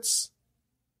prophets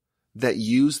that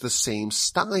use the same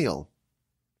style.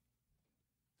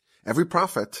 Every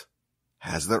prophet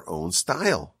has their own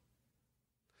style.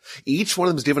 Each one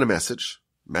of them is given a message.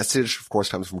 Message, of course,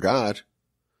 comes from God,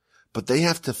 but they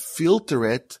have to filter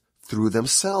it through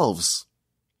themselves.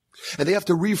 And they have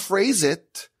to rephrase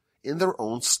it in their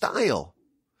own style.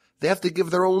 They have to give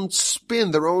their own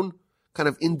spin, their own kind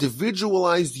of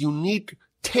individualized, unique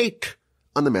take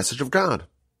on the message of God.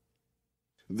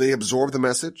 They absorb the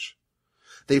message.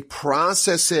 They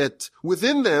process it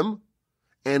within them.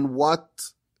 And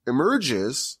what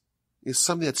emerges is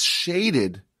something that's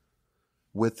shaded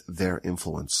with their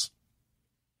influence.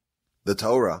 The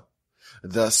Torah,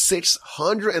 the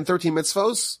 613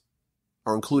 mitzvos,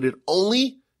 are included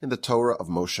only in the Torah of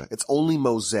Moshe. It's only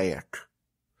Mosaic.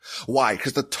 Why?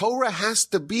 Because the Torah has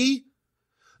to be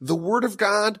the Word of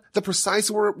God, the precise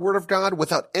Word of God,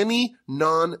 without any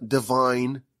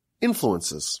non-divine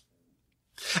influences.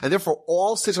 And therefore,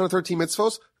 all 613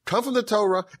 mitzvos come from the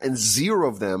Torah, and zero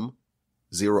of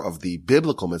the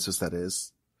biblical mitzvahs, that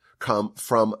is, come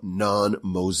from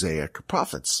non-Mosaic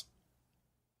prophets.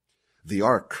 The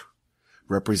Ark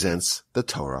represents the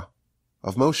Torah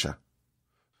of Moshe.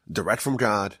 Direct from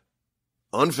God,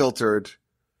 unfiltered,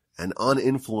 and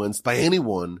uninfluenced by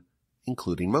anyone,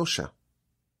 including Moshe.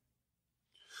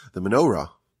 The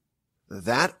Menorah,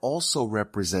 that also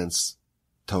represents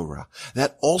Torah.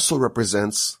 That also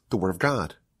represents the Word of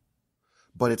God.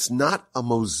 But it's not a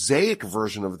Mosaic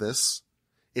version of this.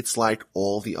 It's like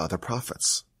all the other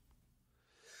prophets.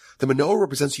 The Menorah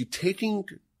represents you taking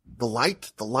the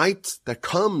light that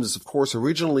comes, of course,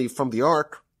 originally from the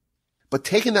Ark, but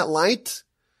taking that light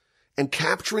and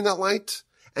capturing that light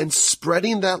and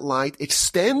spreading that light,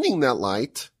 extending that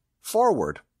light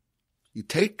forward. You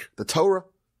take the Torah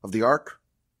of the Ark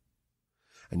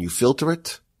and you filter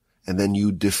it, and then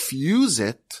you diffuse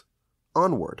it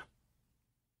onward.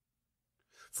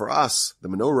 For us, the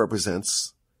Menorah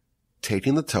represents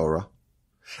taking the Torah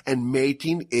and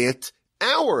making it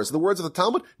ours. In the words of the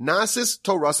Talmud, Nasis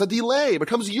Torah delay. It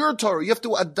becomes your Torah. You have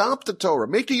to adopt the Torah.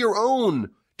 Make it your own.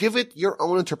 Give it your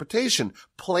own interpretation.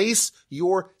 Place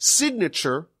your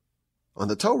signature on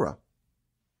the Torah.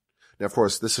 Now, of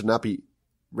course, this should not be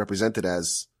represented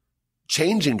as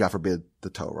changing, God forbid,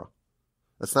 the Torah.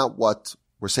 That's not what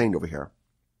we're saying over here.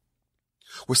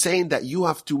 We're saying that you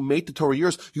have to make the Torah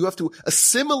yours. You have to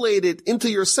assimilate it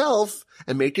into yourself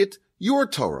and make it your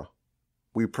Torah.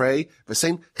 We pray,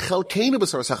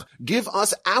 give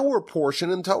us our portion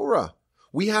in Torah.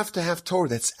 We have to have Torah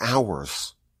that's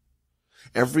ours.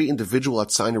 Every individual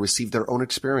outside will receive their own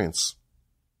experience.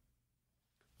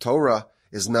 Torah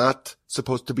is not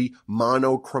supposed to be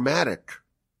monochromatic.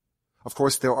 Of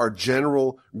course, there are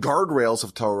general guardrails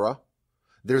of Torah.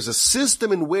 There's a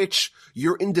system in which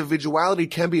your individuality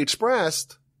can be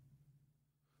expressed,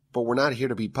 but we're not here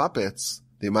to be puppets.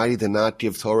 The Almighty did not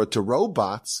give Torah to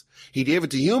robots. He gave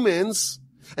it to humans,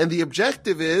 and the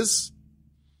objective is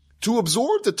to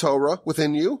absorb the Torah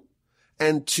within you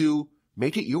and to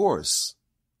make it yours.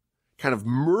 Kind of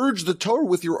merge the Torah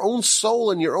with your own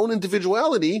soul and your own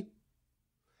individuality,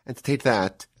 and to take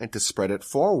that and to spread it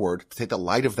forward, to take the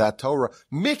light of that Torah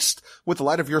mixed with the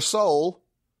light of your soul,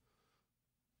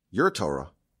 your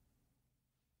Torah,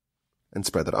 and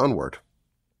spread that onward.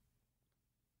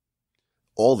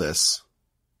 All this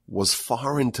was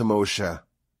foreign to Moshe.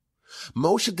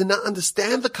 Moshe did not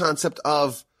understand the concept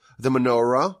of the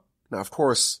menorah. Now, of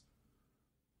course,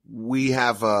 we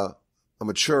have a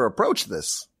mature approach to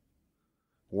this.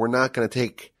 We're not going to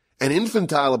take an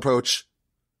infantile approach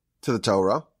to the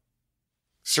Torah.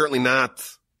 Certainly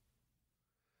not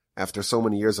after so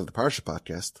many years of the Parsha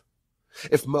Podcast.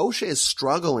 If Moshe is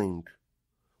struggling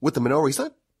with the menorah, he's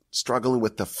not struggling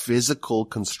with the physical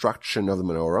construction of the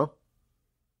menorah.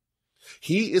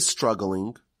 He is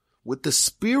struggling with the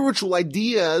spiritual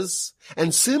ideas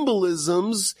and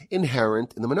symbolisms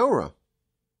inherent in the menorah.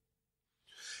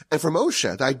 And for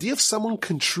Moshe, the idea of someone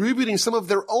contributing some of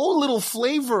their own little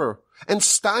flavor and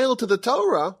style to the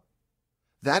Torah,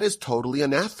 that is totally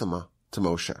anathema to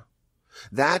Moshe.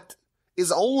 That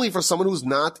is only for someone who's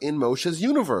not in Moshe's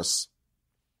universe.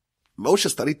 Moshe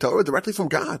studied Torah directly from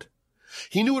God.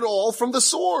 He knew it all from the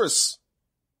source.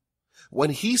 when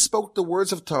he spoke the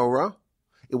words of Torah,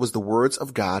 it was the words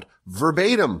of God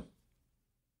verbatim.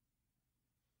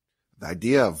 The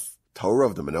idea of Torah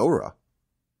of the Menorah,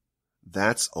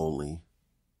 that's only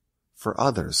for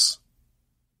others.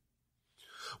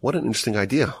 What an interesting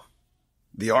idea.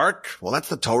 The Ark, well, that's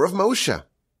the Torah of Moshe.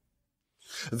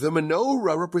 The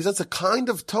Menorah represents a kind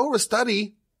of Torah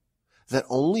study that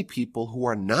only people who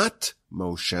are not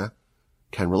Moshe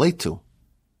can relate to.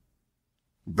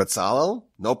 Bezalel,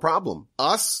 no problem.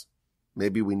 Us,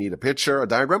 maybe we need a picture, a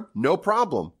diagram, no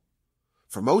problem.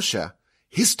 For Moshe,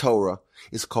 his Torah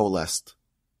is coalesced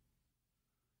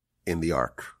in the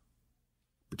Ark,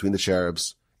 between the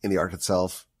cherubs, in the Ark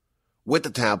itself, with the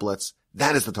tablets.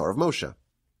 That is the Torah of Moshe.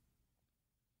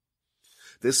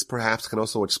 This perhaps can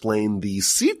also explain the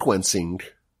sequencing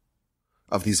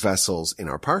of these vessels in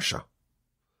our Parsha.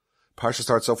 Parsha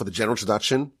starts off with a general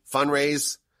introduction,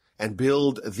 fundraise, and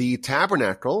build the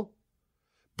tabernacle.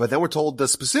 But then we're told the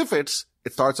specifics.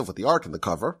 It starts off with the Ark and the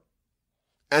cover.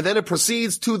 And then it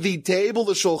proceeds to the table,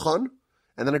 the shulchan,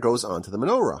 and then it goes on to the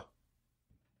menorah.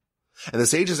 And the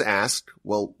sages ask,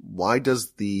 well, why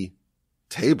does the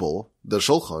table, the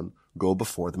shulchan, go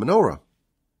before the menorah?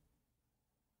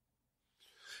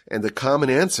 And the common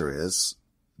answer is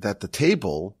that the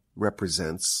table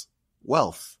represents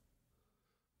wealth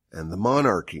and the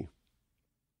monarchy.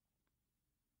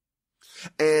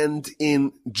 And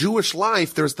in Jewish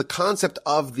life, there's the concept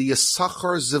of the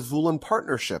Issachar-Zevulun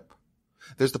partnership.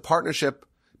 There's the partnership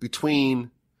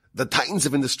between the titans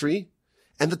of industry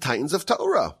and the titans of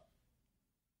Torah.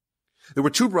 There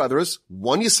were two brothers,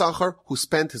 one Yisachar, who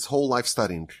spent his whole life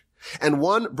studying, and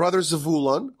one brother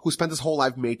Zevulun, who spent his whole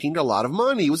life making a lot of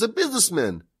money. He was a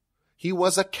businessman. He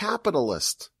was a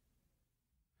capitalist.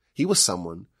 He was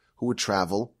someone who would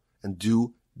travel and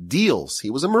do deals. He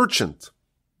was a merchant.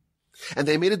 And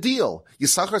they made a deal.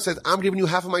 Yisachar said, I'm giving you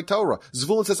half of my Torah.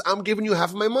 Zvulun says, I'm giving you half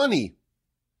of my money.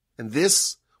 And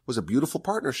this was a beautiful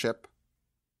partnership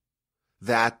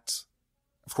that,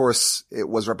 of course, it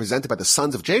was represented by the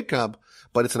sons of Jacob,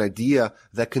 but it's an idea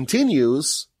that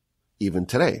continues even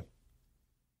today.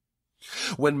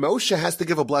 When Moshe has to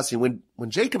give a blessing,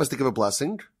 when Jacob has to give a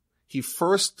blessing, he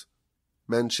first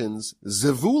mentions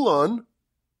Zevulun,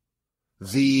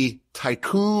 the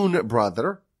tycoon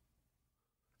brother,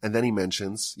 and then he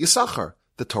mentions Yisachar,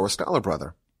 the Torah scholar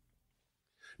brother.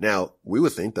 Now, we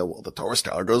would think that, well, the Torah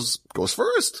scholar goes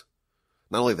first.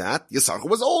 Not only that, Yisachar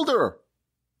was older.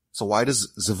 So why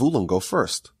does Zevulun go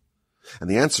first? And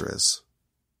the answer is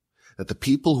that the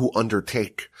people who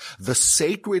undertake the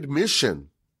sacred mission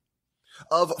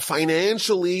of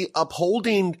financially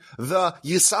upholding the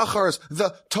Yisachars,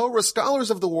 the Torah scholars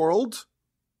of the world,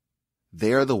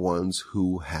 they're the ones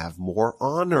who have more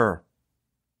honor.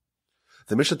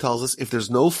 The Mishnah tells us if there's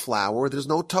no flour, there's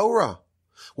no Torah.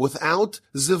 Without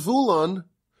Zevulun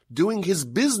doing his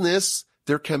business,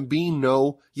 there can be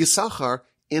no Yisachar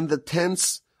in the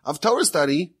tents of Torah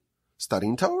study,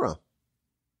 studying Torah.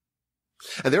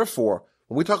 And therefore,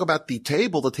 when we talk about the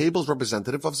table is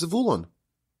representative of Zevulun.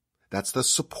 That's the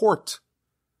support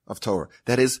of Torah.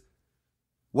 That is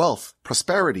wealth,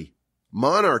 prosperity,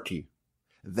 monarchy.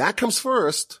 That comes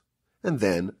first, and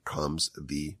then comes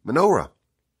the menorah.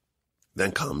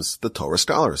 Then comes the Torah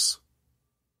scholars.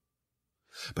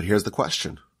 But here's the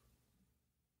question.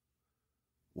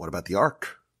 What about the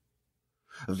Ark?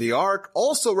 The Ark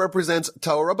also represents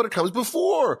Torah, but it comes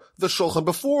before the shulchan,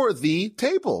 before the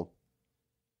table.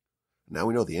 Now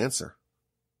we know the answer.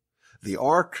 The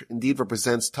Ark indeed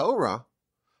represents Torah,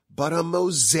 but a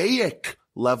Mosaic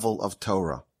level of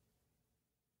Torah.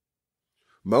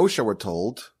 Moshe, we're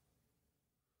told,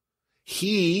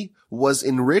 he was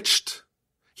enriched.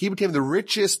 He became the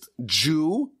richest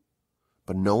Jew,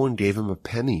 but no one gave him a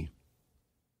penny.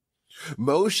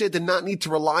 Moshe did not need to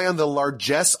rely on the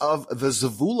largesse of the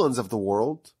Zevuluns of the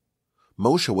world.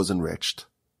 Moshe was enriched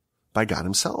by God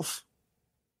himself.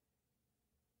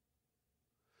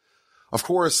 Of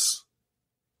course,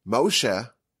 Moshe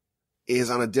is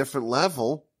on a different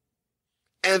level,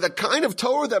 and the kind of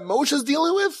Torah that Moshe is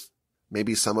dealing with,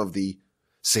 maybe some of the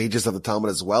sages of the Talmud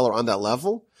as well are on that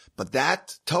level, but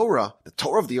that Torah, the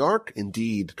Torah of the Ark,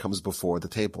 indeed comes before the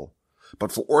table.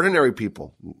 But for ordinary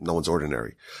people, no one's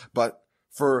ordinary, but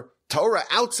for Torah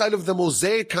outside of the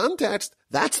Mosaic context,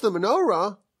 that's the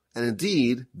menorah, and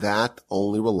indeed, that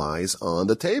only relies on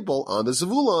the table, on the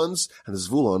Zevuluns, and the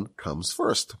Zevulun comes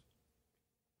first.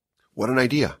 What an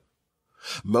idea.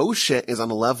 Moshe is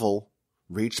on a level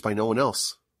reached by no one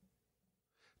else.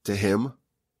 To him,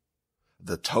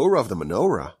 the Torah of the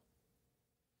menorah,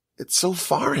 it's so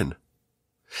foreign.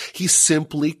 He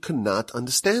simply could not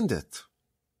understand it.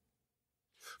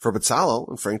 For Bezalel,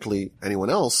 and frankly anyone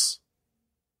else,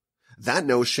 that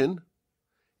notion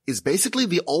is basically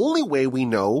the only way we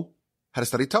know how to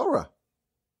study Torah.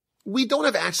 We don't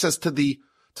have access to the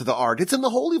Ark. It's in the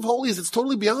Holy of Holies. It's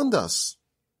totally beyond us.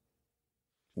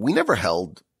 We never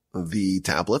held the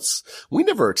tablets. We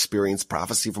never experienced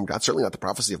prophecy from God, certainly not the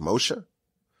prophecy of Moshe.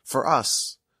 For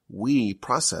us, we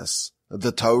process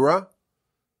the Torah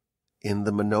in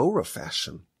the Menorah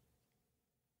fashion.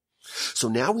 So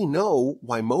now we know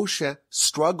why Moshe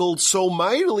struggled so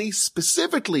mightily,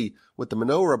 specifically with the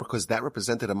Menorah, because that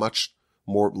represented a much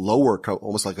more lower,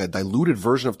 almost like a diluted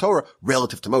version of Torah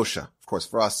relative to Moshe. Of course,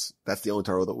 for us, that's the only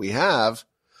Torah that we have.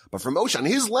 But for Moshe, on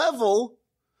his level,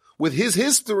 with his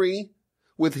history,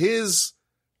 with his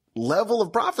level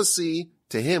of prophecy,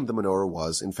 to him, the Menorah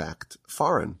was, in fact,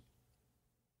 foreign.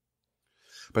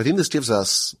 But I think this gives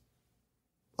us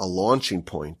a launching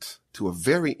point to a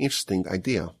very interesting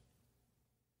idea.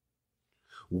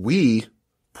 We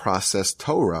process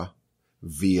Torah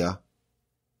via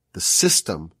the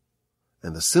system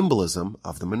and the symbolism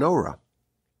of the Menorah.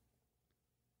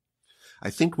 I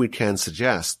think we can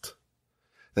suggest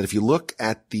that if you look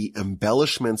at the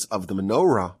embellishments of the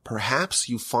Menorah, perhaps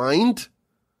you find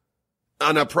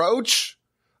an approach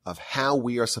of how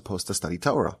we are supposed to study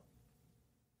Torah.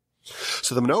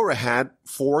 So the Menorah had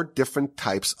 4 different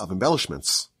types of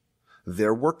embellishments.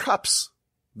 There were cups,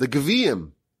 the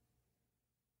Geviyim,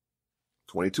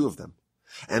 22 of them.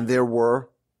 And there were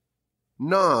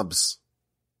knobs.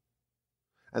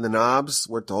 And the knobs,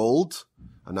 we're told,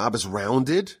 a knob is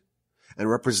rounded and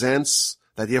represents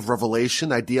the idea of revelation,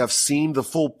 the idea of seeing the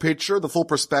full picture, the full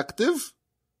perspective.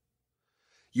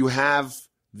 You have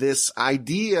this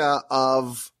idea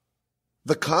of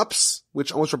the cups,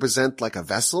 which almost represent like a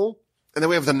vessel. And then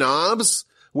we have the knobs,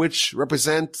 which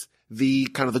represent the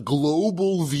kind of the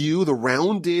global view, the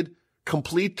rounded,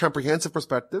 complete, comprehensive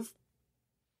perspective.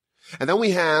 And then we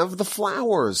have the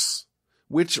flowers,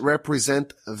 which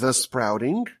represent the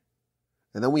sprouting.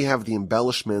 And then we have the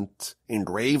embellishment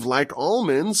engraved like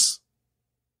almonds.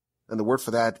 And the word for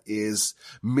that is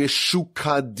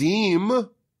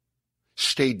mishukadim.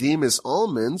 Shtedim is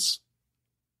almonds.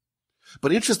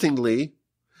 But interestingly,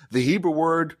 the Hebrew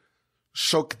word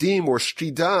shokdim or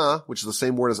shkida, which is the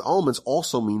same word as almonds,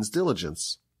 also means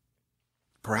diligence.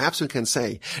 Perhaps we can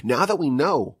say, now that we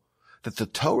know that the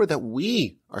Torah that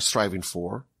we are striving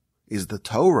for is the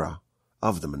Torah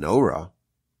of the Menorah.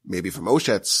 Maybe for Moshe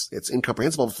it's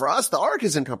incomprehensible, but for us the Ark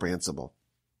is incomprehensible.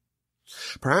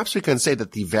 Perhaps we can say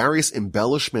that the various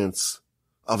embellishments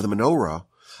of the Menorah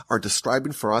are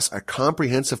describing for us a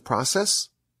comprehensive process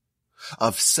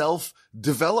of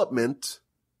self-development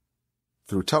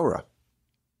through Torah.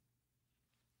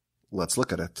 Let's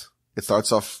look at it. It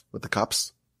starts off with the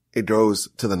cups. It goes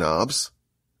to the knobs,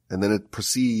 and then it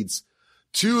proceeds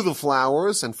to the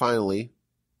flowers, and finally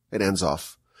it ends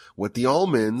off with the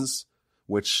almonds,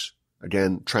 which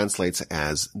again translates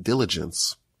as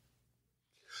diligence.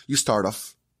 You start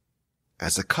off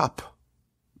as a cup.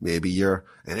 Maybe you're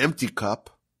an empty cup,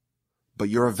 but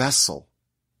you're a vessel.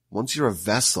 Once you're a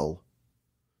vessel,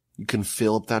 you can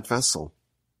fill up that vessel.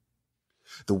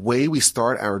 The way we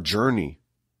start our journey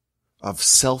of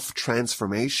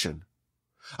self-transformation,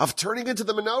 of turning into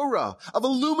the menorah, of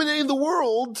illuminating the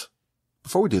world,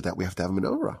 before we do that, we have to have a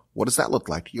menorah. What does that look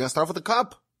like? You gotta start with a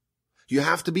cup. You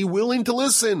have to be willing to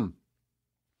listen,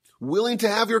 willing to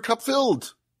have your cup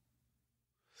filled.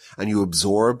 And you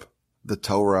absorb the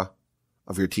Torah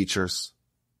of your teachers.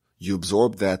 You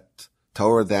absorb that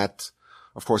Torah that,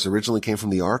 of course, originally came from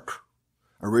the Ark,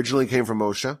 originally came from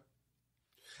Moshe.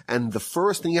 And the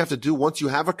first thing you have to do once you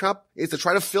have a cup is to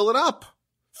try to fill it up.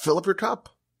 Fill up your cup.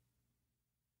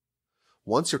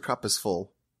 Once your cup is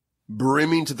full,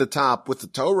 brimming to the top with the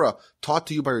Torah taught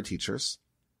to you by your teachers,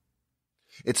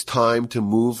 it's time to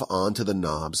move on to the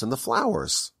knobs and the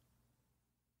flowers.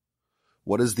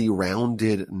 What is the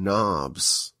rounded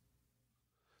knobs?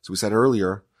 So we said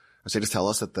earlier, our sages tell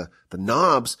us that the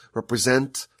knobs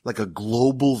represent like a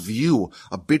global view,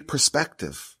 a big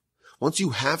perspective. Once you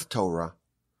have Torah,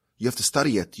 you have to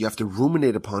study it. You have to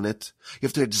ruminate upon it. You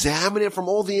have to examine it from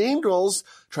all the angles,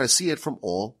 try to see it from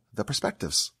all the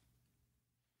perspectives.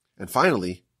 And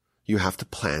finally, you have to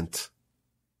plant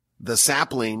the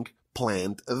sapling,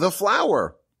 plant the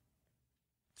flower.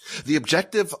 The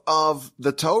objective of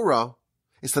the Torah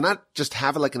is to not just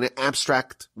have it like in an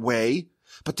abstract way,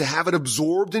 but to have it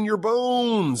absorbed in your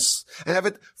bones and have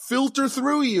it filter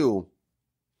through you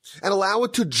and allow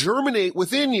it to germinate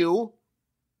within you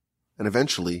and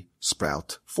eventually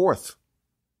sprout forth.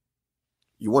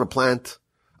 You want to plant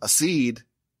a seed,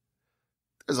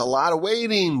 there's a lot of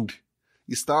waiting.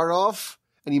 You start off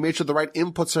and you made sure the right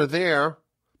inputs are there,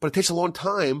 but it takes a long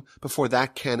time before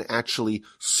that can actually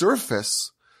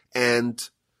surface and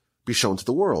be shown to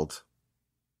the world.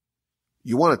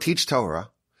 You want to teach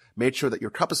Torah, make sure that your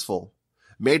cup is full,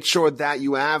 make sure that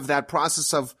you have that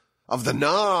process of the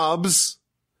knobs,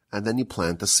 and then you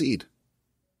plant the seed.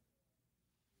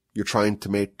 You're trying to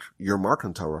make your mark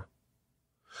on Torah.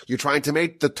 You're trying to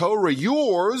make the Torah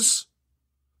yours.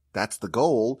 That's the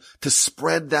goal, to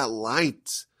spread that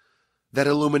light, that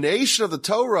illumination of the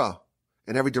Torah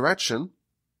in every direction.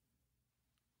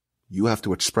 You have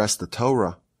to express the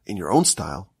Torah in your own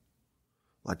style.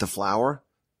 Like the flower,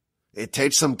 it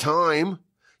takes some time.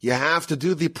 You have to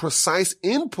do the precise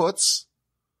inputs.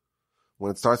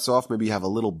 When it starts off, maybe you have a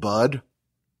little bud,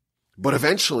 but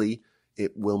eventually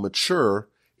it will mature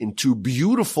into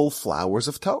beautiful flowers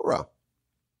of Torah.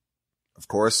 Of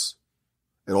course,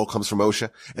 it all comes from Moshe.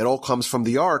 It all comes from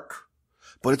the ark,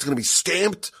 but it's going to be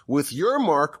stamped with your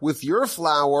mark, with your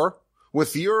flower,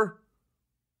 with your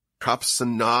cups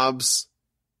and knobs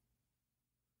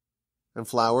and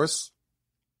flowers.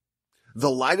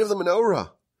 The light of the menorah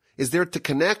is there to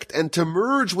connect and to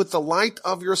merge with the light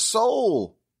of your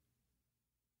soul.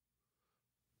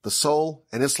 The soul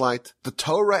and its light, the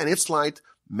Torah and its light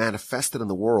manifested in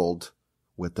the world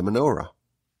with the menorah.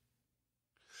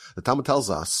 The Talmud tells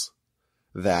us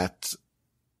that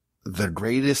the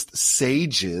greatest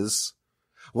sages,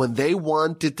 when they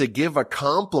wanted to give a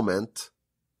compliment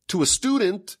to a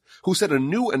student who said a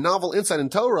new and novel insight in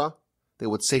Torah, they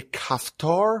would say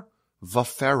kaftor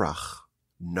v'ferach,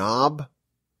 knob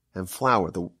and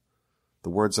flower, the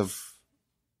words of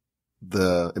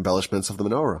the embellishments of the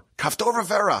menorah. Kaftor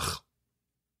v'ferach.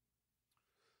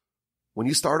 When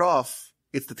you start off,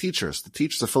 it's the teachers. The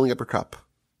teachers are filling up your cup.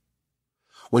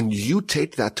 When you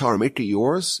take that Torah, make it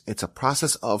yours, it's a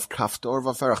process of kaftor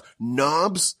v'ferach,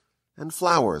 knobs and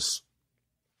flowers.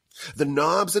 The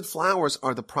knobs and flowers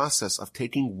are the process of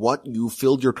taking what you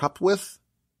filled your cup with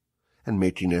and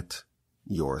making it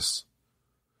yours.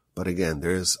 But again,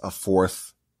 there's a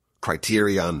fourth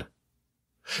criterion.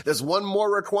 There's one more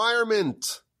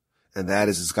requirement, and that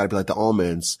is it's got to be like the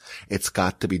almonds. It's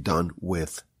got to be done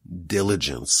with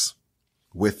diligence,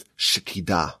 with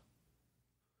shekidah.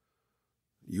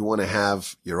 You want to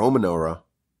have your own menorah.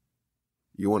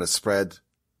 You want to spread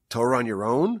Torah on your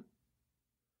own.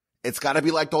 It's got to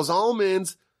be like those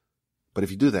almonds. But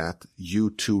if you do that, you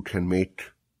too can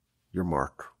make your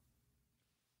mark.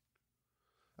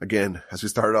 Again, as we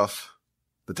started off,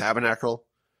 the tabernacle,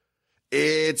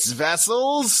 its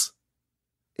vessels,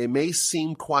 it may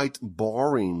seem quite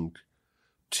boring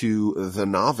to the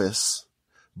novice,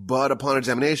 but upon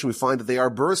examination, we find that they are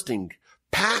bursting,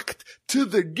 packed to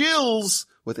the gills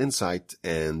with insight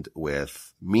and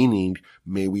with meaning.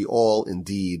 May we all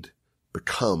indeed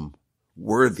become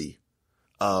worthy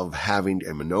of having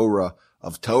a menorah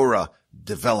of Torah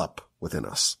develop within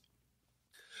us.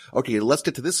 Okay, let's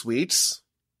get to this week's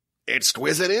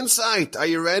exquisite insight. Are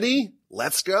you ready?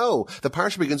 Let's go. The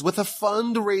parsha begins with a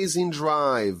fundraising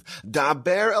drive.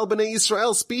 Daber el bnei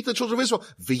Yisrael, speak to the children of Israel.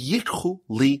 V'yikhu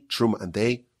li truma, and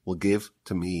they will give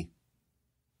to me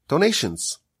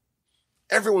donations.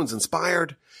 Everyone's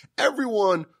inspired.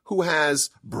 Everyone who has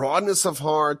broadness of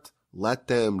heart, let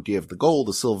them give the gold,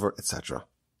 the silver, etc.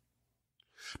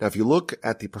 Now, if you look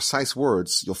at the precise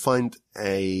words, you'll find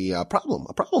a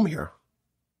problem here.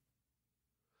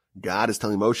 God is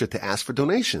telling Moshe to ask for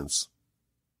donations.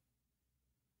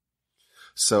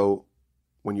 So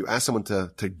when you ask someone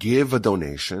to give a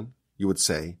donation, you would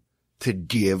say to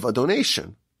give a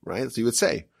donation, right? So you would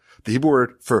say the Hebrew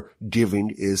word for giving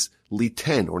is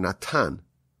liten or natan.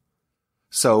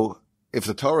 So if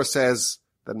the Torah says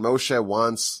that Moshe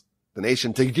wants the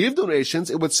nation to give donations,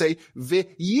 it would say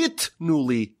ve'yitnu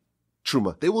li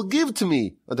truma. They will give to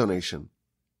me a donation.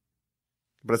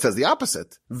 But it says the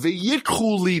opposite.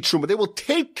 Ve'yikhu li truma. They will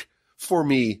take for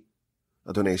me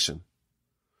a donation.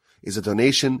 Is a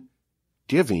donation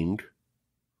giving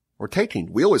or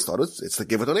taking? We always thought it's to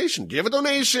give a donation. Give a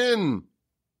donation.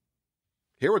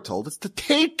 Here we're told it's to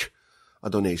take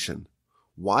a donation.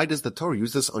 Why does the Torah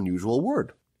use this unusual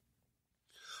word?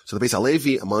 So the Beis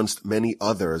HaLevi, amongst many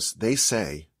others, they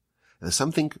say there's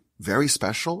something very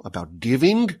special about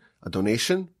giving a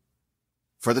donation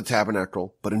for the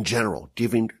tabernacle, but in general,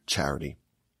 giving charity.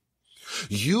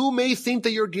 You may think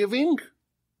that you're giving,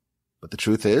 but the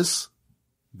truth is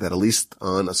that at least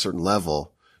on a certain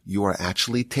level, you are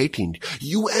actually taking.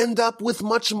 You end up with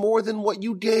much more than what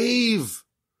you gave.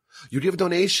 You give a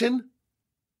donation,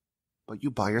 but you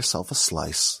buy yourself a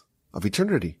slice of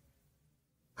eternity.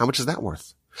 How much is that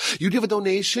worth? You give a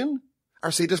donation,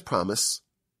 our sages promise,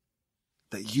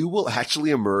 that you will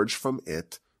actually emerge from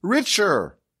it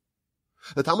richer.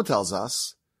 The Talmud tells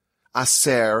us,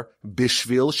 Aser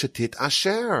bishvil shetit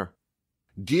asher.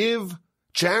 Give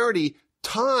charity,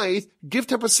 tithe, give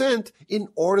 10% in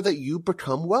order that you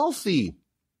become wealthy.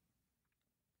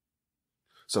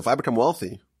 So if I become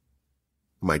wealthy,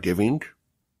 am I giving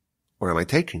or am I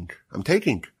taking? I'm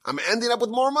taking. I'm ending up with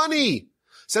more money.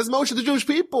 Says Moshe to the Jewish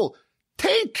people,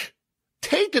 take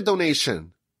a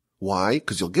donation. Why?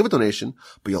 Because you'll give a donation,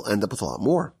 but you'll end up with a lot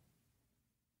more.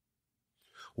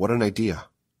 What an idea.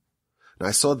 Now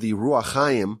I saw the Ruach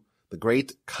Chaim, the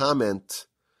great comment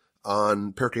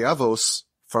on Pirkei Avos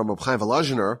from Reb Chaim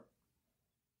Volozhiner.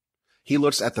 He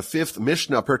looks at the 5th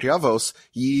Mishnah of Pirkei Avos,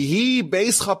 Yihi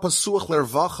beischa pasuach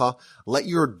lirvacha, let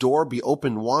your door be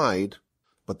open wide.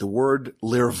 But the word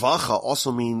lirvacha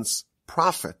also means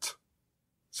profit.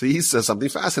 So he says something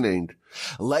fascinating.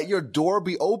 Let your door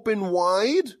be open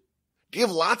wide.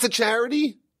 Give lots of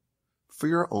charity for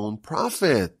your own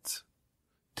profit.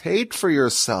 Take for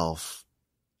yourself.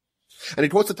 And he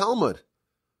quotes the Talmud.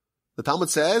 The Talmud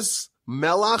says,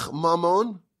 Melach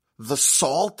Mammon, the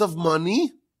salt of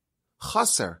money,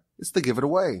 chaser, it's to give it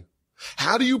away.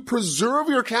 How do you preserve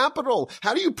your capital?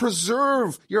 How do you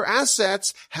preserve your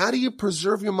assets? How do you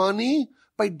preserve your money?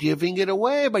 By giving it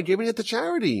away, by giving it to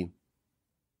charity.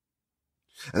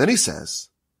 And then he says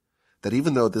that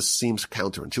even though this seems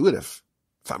counterintuitive,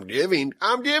 if I'm giving,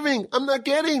 I'm not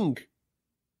getting.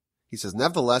 He says,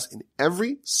 nevertheless, in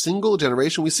every single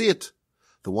generation we see it.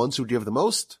 The ones who give the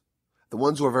most, the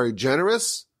ones who are very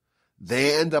generous,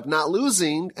 they end up not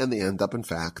losing, and they end up, in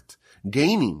fact,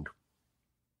 gaining.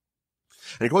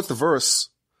 And he quotes the verse.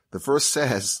 The verse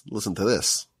says, listen to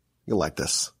this. You'll like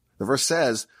this. The verse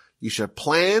says, you should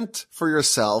plant for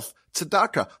yourself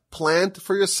tzedakah. Plant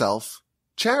for yourself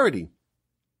charity.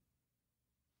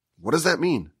 What does that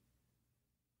mean?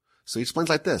 So he explains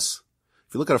like this.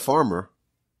 If you look at a farmer,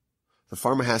 the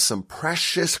farmer has some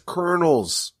precious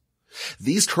kernels.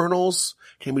 These kernels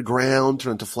can be ground,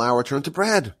 turned into flour, turned into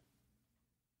bread.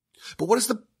 But what does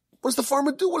the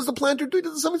farmer do? What does the planter do? He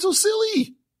does something so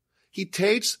silly. He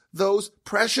takes those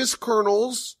precious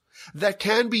kernels that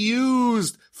can be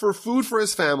used for food for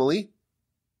his family,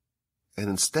 and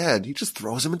instead he just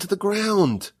throws them into the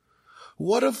ground.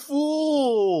 What a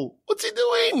fool! What's he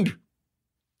doing?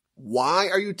 Why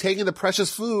are you taking the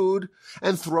precious food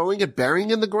and throwing it,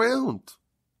 burying it in the ground?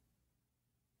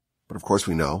 But of course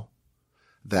we know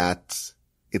that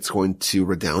it's going to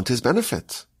redound to his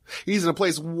benefit. He's going to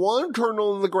place one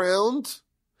kernel in the ground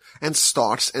and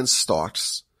stalks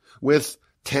with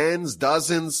tens,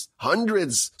 dozens,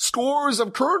 hundreds, scores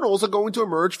of kernels are going to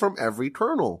emerge from every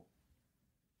kernel.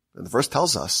 And the verse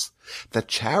tells us that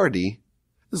charity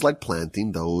is like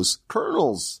planting those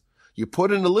kernels. You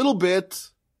put in a little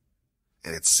bit,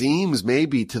 and it seems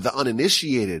maybe to the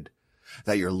uninitiated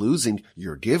that you're losing,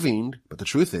 you're giving, but the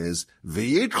truth is,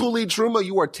 v'yitchuli Terumah,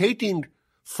 you are taking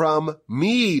from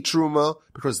me, Terumah,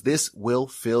 because this will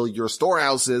fill your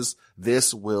storehouses.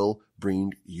 This will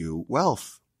bring you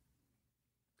wealth.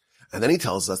 And then he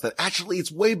tells us that actually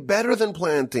it's way better than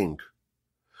planting.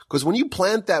 Because when you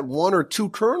plant that one or two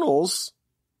kernels,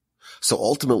 so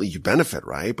ultimately you benefit,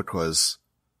 right? Because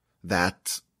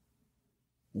that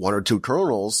one or two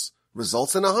kernels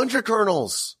results in 100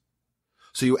 kernels.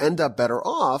 So you end up better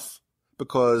off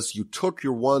because you took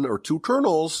your one or two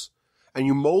kernels and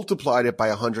you multiplied it by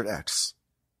 100x.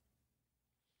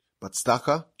 But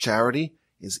tzedakah, charity,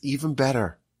 is even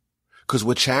better. Because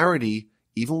with charity,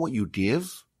 even what you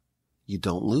give, you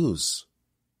don't lose.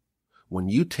 When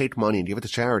you take money and give it to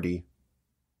charity,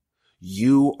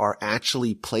 you are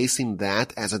actually placing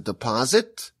that as a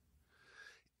deposit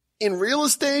in real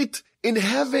estate, in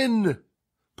heaven,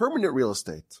 permanent real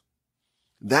estate.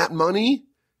 That money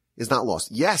is not lost.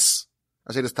 Yes,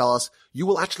 as they just tell us, you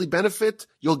will actually benefit.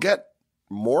 You'll get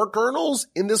more kernels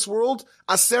in this world.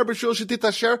 Aser b'shul shetit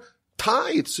asher,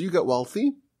 tithe, so you get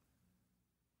wealthy.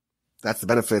 That's the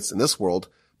benefits in this world.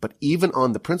 But even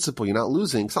on the principle, you're not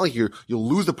losing. It's not like you'll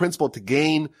lose the principle to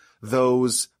gain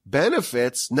those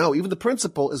benefits. No, even the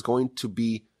principle is going to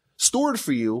be stored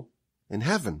for you in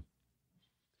heaven.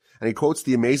 And he quotes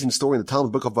the amazing story in the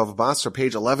Talmud book of Bava Basra,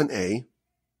 page 11a.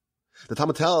 The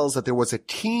Talmud tells that there was a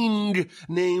king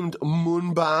named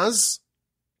Munbaz,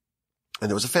 and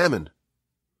there was a famine.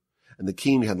 And the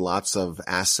king had lots of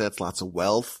assets, lots of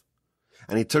wealth,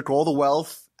 and he took all the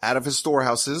wealth out of his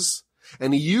storehouses,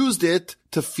 and he used it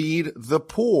to feed the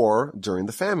poor during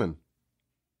the famine.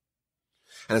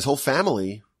 And his whole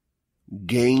family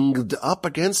ganged up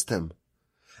against him.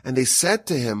 And they said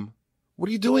to him, "What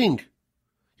are you doing?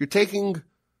 You're taking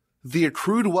the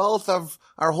accrued wealth of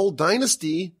our whole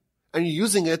dynasty and you're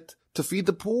using it to feed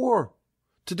the poor,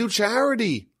 to do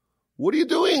charity. What are you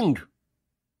doing?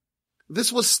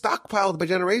 This was stockpiled by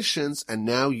generations, and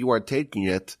now you are taking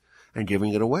it and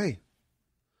giving it away.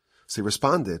 So he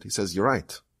responded. He says, you're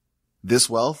right. This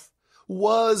wealth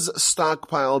was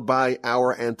stockpiled by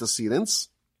our antecedents,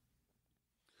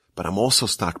 but I'm also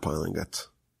stockpiling it.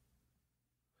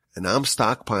 And I'm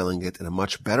stockpiling it in a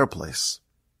much better place.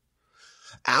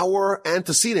 Our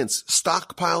antecedents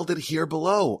stockpiled it here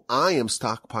below. I am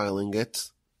stockpiling it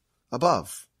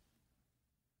above.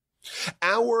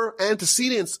 Our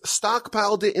antecedents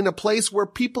stockpiled it in a place where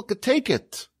people could take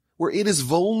it, where it is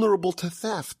vulnerable to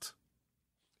theft.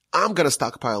 I'm going to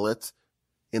stockpile it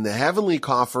in the heavenly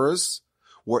coffers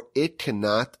where it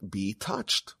cannot be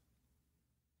touched.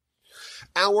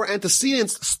 Our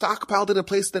antecedents stockpiled it in a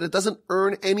place that it doesn't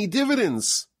earn any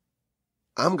dividends.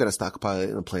 I'm going to stockpile it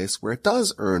in a place where it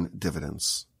does earn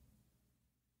dividends.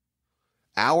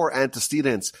 Our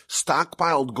antecedents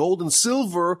stockpiled gold and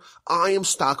silver. I am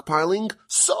stockpiling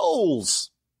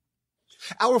souls.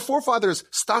 Our forefathers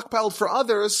stockpiled for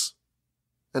others,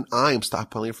 and I am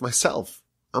stockpiling for myself.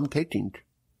 I'm taking.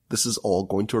 This is all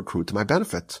going to accrue to my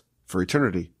benefit for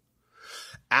eternity.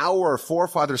 Our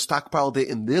forefathers stockpiled it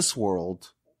in this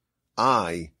world.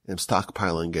 I am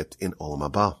stockpiling it in Olam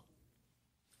Haba.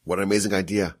 What an amazing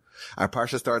idea. Our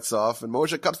Parsha starts off, and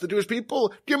Moshe comes to the Jewish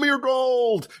people. Give me your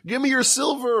gold. Give me your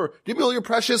silver. Give me all your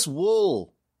precious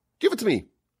wool. Give it to me.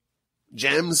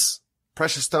 Gems,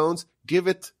 precious stones, give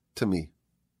it to me.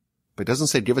 But he doesn't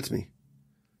say give it to me.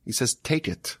 He says take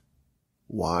it.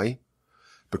 Why?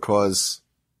 Because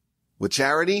with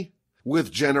charity,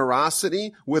 with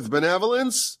generosity, with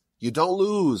benevolence, you don't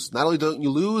lose. Not only don't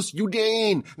you lose, you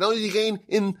gain. Not only do you gain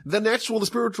in the natural, the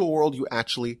spiritual world, you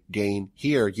actually gain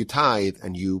here. You tithe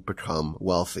and you become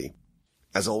wealthy.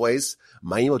 As always,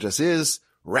 my email address is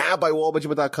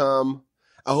rabbiwolbe@gmail.com.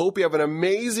 I hope you have an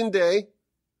amazing day.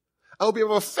 I hope you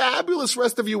have a fabulous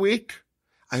rest of your week.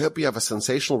 I hope you have a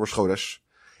sensational Rosh Chodesh,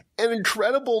 an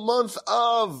incredible month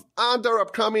of Adar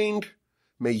upcoming.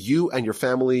 May you and your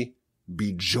family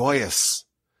be joyous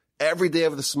every day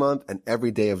of this month and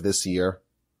every day of this year.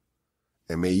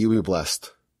 And may you be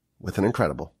blessed with an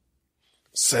incredible,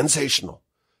 sensational,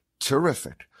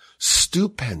 terrific,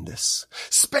 stupendous,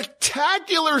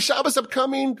 spectacular Shabbos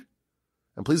upcoming.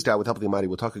 And please, God, with help of the Almighty,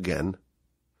 we'll talk again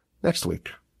next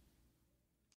week.